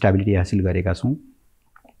पोलिटिकल स्टेबिलिटी हासिल गरेका छौँ।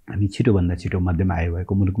 हामी छिटोभन्दा छिटो मध्यम आय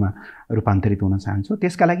भएको मुलुकमा रूपान्तरित हुन चाहन्छौँ।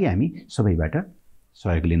 त्यसका लागि हामी सबैबाट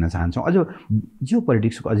सहयोग लिन चाहन्छौँ। अझ जियो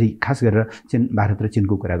पोलिटिक्सको अझै खास गरेर भारत र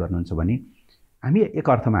चीनको कुरा गर्नुहुन्छ भने हामी एक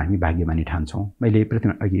अर्थमा हामी भाग्यमानी ठान्छौँ। मैले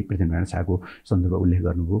पृथ्वीनारायण शाहको सन्दर्भ उल्लेख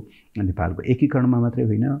गर्नुभयो। नेपालको एकीकरणमा मात्रै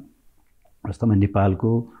होइन, वास्तवमा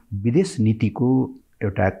नेपालको विदेश नीतिको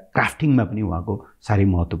एउटा क्राफ्टिङमा पनि उहाँको साह्रै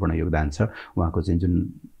महत्त्वपूर्ण योगदान छ। उहाँको चाहिँ जुन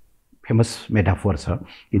फेमस मेटाफोर छ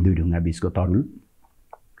कि दुई ढुङ्गा बिचको तरुल,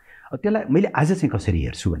 त्यसलाई मैले आज चाहिँ कसरी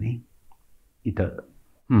हेर्छु भने यी त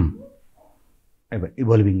अब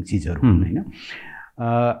इभल्भिङ चिजहरू होइन।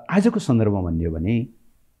 आजको सन्दर्भमा भन्ने हो भने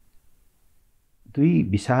दुई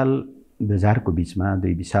विशाल बजारको बिचमा,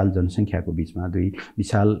 दुई विशाल जनसङ्ख्याको बिचमा, दुई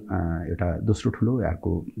विशाल एउटा दोस्रो ठुलो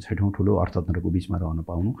अर्को छैठौँ ठुलो अर्थतन्त्रको बिचमा रहन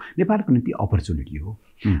पाउनु नेपालको निम्ति अपर्च्युनिटी हो।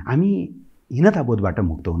 हामी हीनताबोधबाट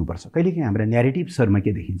मुक्त हुनुपर्छ। कहिलेकाहीँ हाम्रा न्यारेटिभ्सहरूमा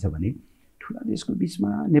के देखिन्छ भने ठुला देशको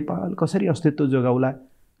बिचमा नेपाल कसरी अस्तित्व जोगाउला,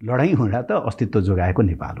 लडाइँ हुँदा त अस्तित्व जोगाएको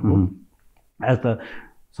नेपाल हो। आज त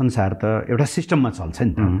संसार त एउटा सिस्टममा चल्छ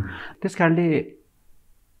नि त। त्यस कारणले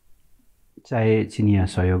चाहे चिनिया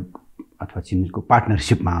सहयोग अथवा चिनको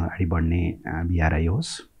पार्टनरसिपमा अगाडि बढ्ने bRI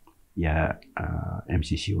होस् या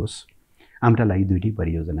MCC होस्, हाम्रा लागि दुईटै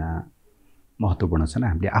परियोजना महत्त्वपूर्ण छन्।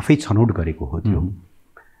 हामीले आफै छनौट गरेको हो त्यो।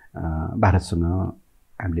 भारतसँग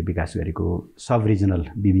हामीले विकास गरेको सब रिजनल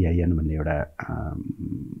BBIN भन्ने एउटा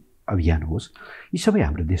अभियान होस्, यी सबै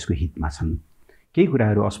हाम्रो देशको हितमा छन्। केही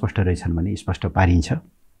कुराहरू अस्पष्ट रहेछन् भने स्पष्ट पारिन्छ,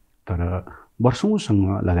 तर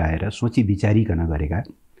वर्षौँसँग लगाएर सोची विचारिकन गरेका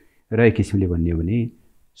र एक किसिमले भन्ने हो भने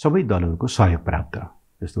सबै दलहरूको सहयोग प्राप्त।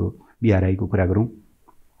 जस्तो bRI को कुरा गरौँ,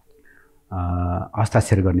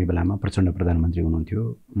 हस्ताक्षर गर्ने बेलामा प्रचण्ड प्रधानमन्त्री हुनुहुन्थ्यो,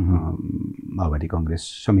 माओवादी कङ्ग्रेस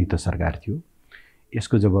संयुक्त सरकार थियो।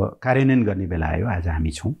 यसको जब कार्यान्वयन गर्ने बेला आयो आज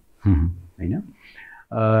हामी छौँ होइन।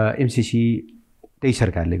 MCC त्यही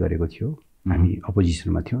सरकारले गरेको थियो, हामी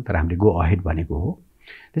अपोजिसनमा थियौँ, तर हामीले गो अहेड भनेको हो।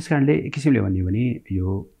 त्यस कारणले एक किसिमले भन्यो भने यो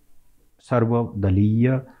सर्वदलीय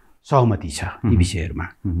सहमति छ यी विषयहरूमा।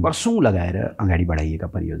 वर्षौँ लगाएर अगाडि बढाइएका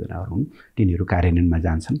परियोजनाहरू हुन्, तिनीहरू कार्यान्वयनमा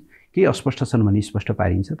जान्छन्। केही अस्पष्ट छन् भने स्पष्ट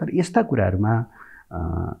पारिन्छ, तर यस्ता कुराहरूमा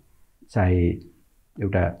चाहे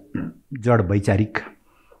एउटा जड वैचारिक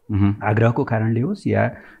आग्रहको कारणले होस् या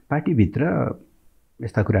पार्टीभित्र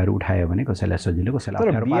यस्ता कुराहरू उठायो भने कसैलाई सजिलो कसैलाई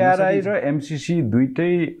अप्ठ्यारो पार्न सकिन्छ। bRI र MCC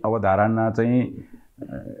दुईटै अवधारणा चाहिँ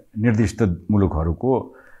निर्दिष्ट मुलुकहरूको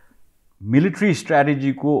मिलिट्री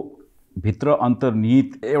स्ट्राटेजीको भित्र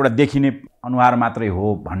अन्तर्निहित एउटा देखिने अनुहार मात्रै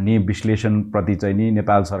हो भन्ने विश्लेषणप्रति चाहिँ नि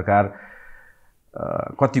नेपाल सरकार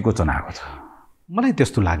कतिको चनाखो छ? मलाई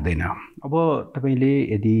त्यस्तो लाग्दैन। अब तपाईँले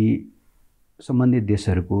यदि सम्बन्धित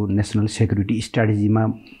देशहरूको नेसनल सेक्युरिटी स्ट्राटेजीमा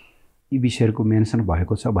यी विषयहरूको मेन्सन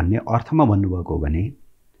भएको छ भन्ने अर्थमा भन्नुभएको हो भने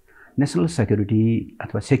नेसनल सेक्युरिटी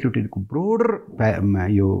अथवा सेक्युरिटीको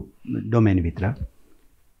ब्रोडर यो डोमेनभित्र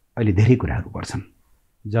अहिले धेरै कुराहरू पर्छन्।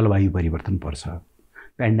 जलवायु परिवर्तन पर्छ,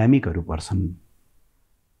 पेन्डेमिकहरू पर्छन्,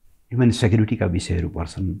 ह्युमन सेक्युरिटीका विषयहरू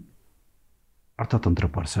पर्छन्, अर्थतन्त्र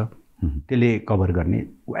पर्छ। त्यसले कभर गर्ने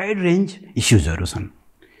वाइड रेन्ज इस्युजहरू छन्।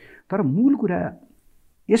 तर मूल कुरा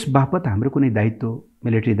यस बापत हाम्रो कुनै दायित्व,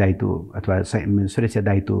 मिलिट्री दायित्व अथवा सुरक्षा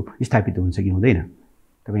दायित्व स्थापित हुन्छ कि हुँदैन?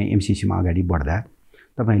 तपाईँ MCCमा अगाडि बढ्दा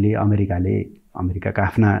तपाईँले अमेरिकाका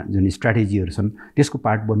आफ्ना जुन स्ट्राटेजीहरू छन् त्यसको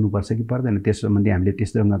पार्ट बन्नुपर्छ कि पर्दैन? त्यस सम्बन्धी हामीले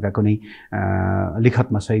त्यस ढङ्गका कुनै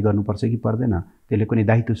लिखतमा सही गर्नुपर्छ कि पर्दैन? त्यसले कुनै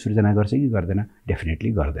दायित्व सृजना गर्छ कि गर्दैन?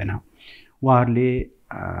 डेफिनेटली गर्दैन। उहाँहरूले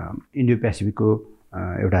इन्डो पेसिफिकको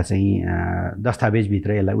एउटा चाहिँ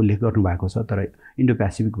दस्तावेजभित्र यसलाई उल्लेख गर्नुभएको छ, तर इन्डो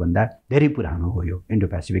पेसिफिकभन्दा धेरै पुरानो हो यो इन्डो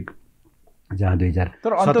पेसिफिक, जहाँ 2000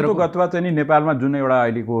 तर अन्ततोगतवा चाहिँ नि नेपालमा जुन एउटा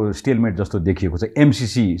अहिलेको स्टेलमेट जस्तो देखिएको छ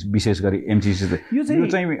एमसिसी, विशेष गरी एमसिसी यो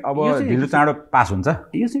चाहिँ अब ढिलो चाँडो पास हुन्छ।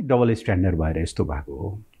 यो चाहिँ डबल स्ट्यान्डर्ड भएर यस्तो भएको हो।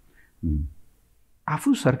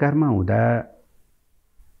 आफू सरकारमा हुँदा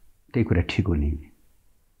त्यही कुरा ठिक हुने,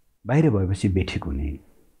 बाहिर भएपछि बेठिक हुने,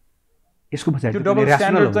 यसको पछाडि डबल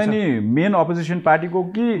स्ट्यान्डर्ड चाहिँ नि मेन अपोजिसन पार्टीको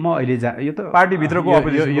कि म अहिले यो त पार्टीभित्रको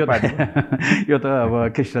अपोजिसनको पार्टी यो त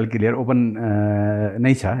अब क्रिस्टल क्लियर ओपन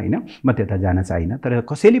नै छ होइन, म त्यता जान चाहिनँ। तर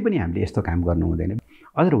कसैले पनि हामीले यस्तो काम गर्नु हुँदैन।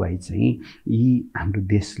 अदरवाइज चाहिँ यी हाम्रो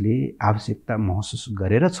देशले आवश्यकता महसुस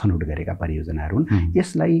गरेर छनौट गरेका परियोजनाहरू हुन्।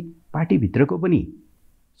 यसलाई पार्टीभित्रको पनि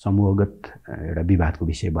समूहगत एउटा विवादको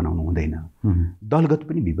विषय बनाउनु हुँदैन, दलगत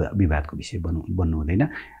पनि विवादको विषय बन्नु हुँदैन।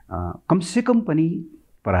 कमसेकम पनि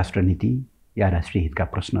परराष्ट्र नीति या राष्ट्रिय हितका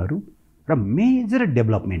प्रश्नहरू र मेजर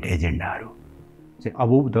डेभलपमेन्ट एजेन्डाहरू चाहिँ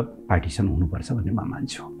अबोभ द पार्टिसन हुनुपर्छ भन्ने म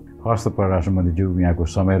मान्छु। हस्त परराष्ट्र मन्त्रीज्यू, यहाँको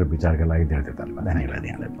समय र विचारका लागि धेरै धेरै धन्यवाद। धन्यवाद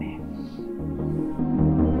यहाँलाई पनि।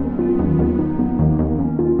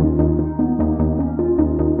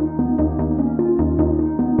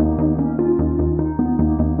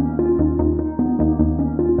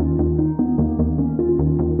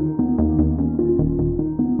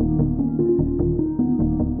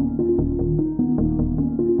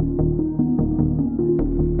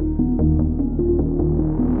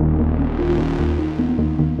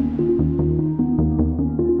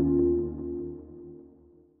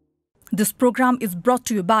 This program is brought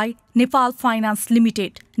to you by Nepal Finance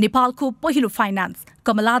Limited, नेपालको पहिलो फाइनान्स,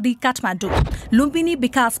 कमलादी काठमाडौँ, लुम्बिनी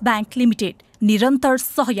विकास ब्याङ्क लिमिटेड, निरन्तर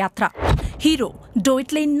सहयात्रा, हिरो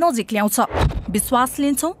डोइटले नजिक ल्याउँछ, विश्वास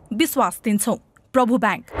लिन्छौँ, विश्वास दिन्छौँ, प्रभु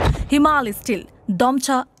ब्याङ्क, हिमाल स्टिल, दम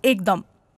छ एकदम।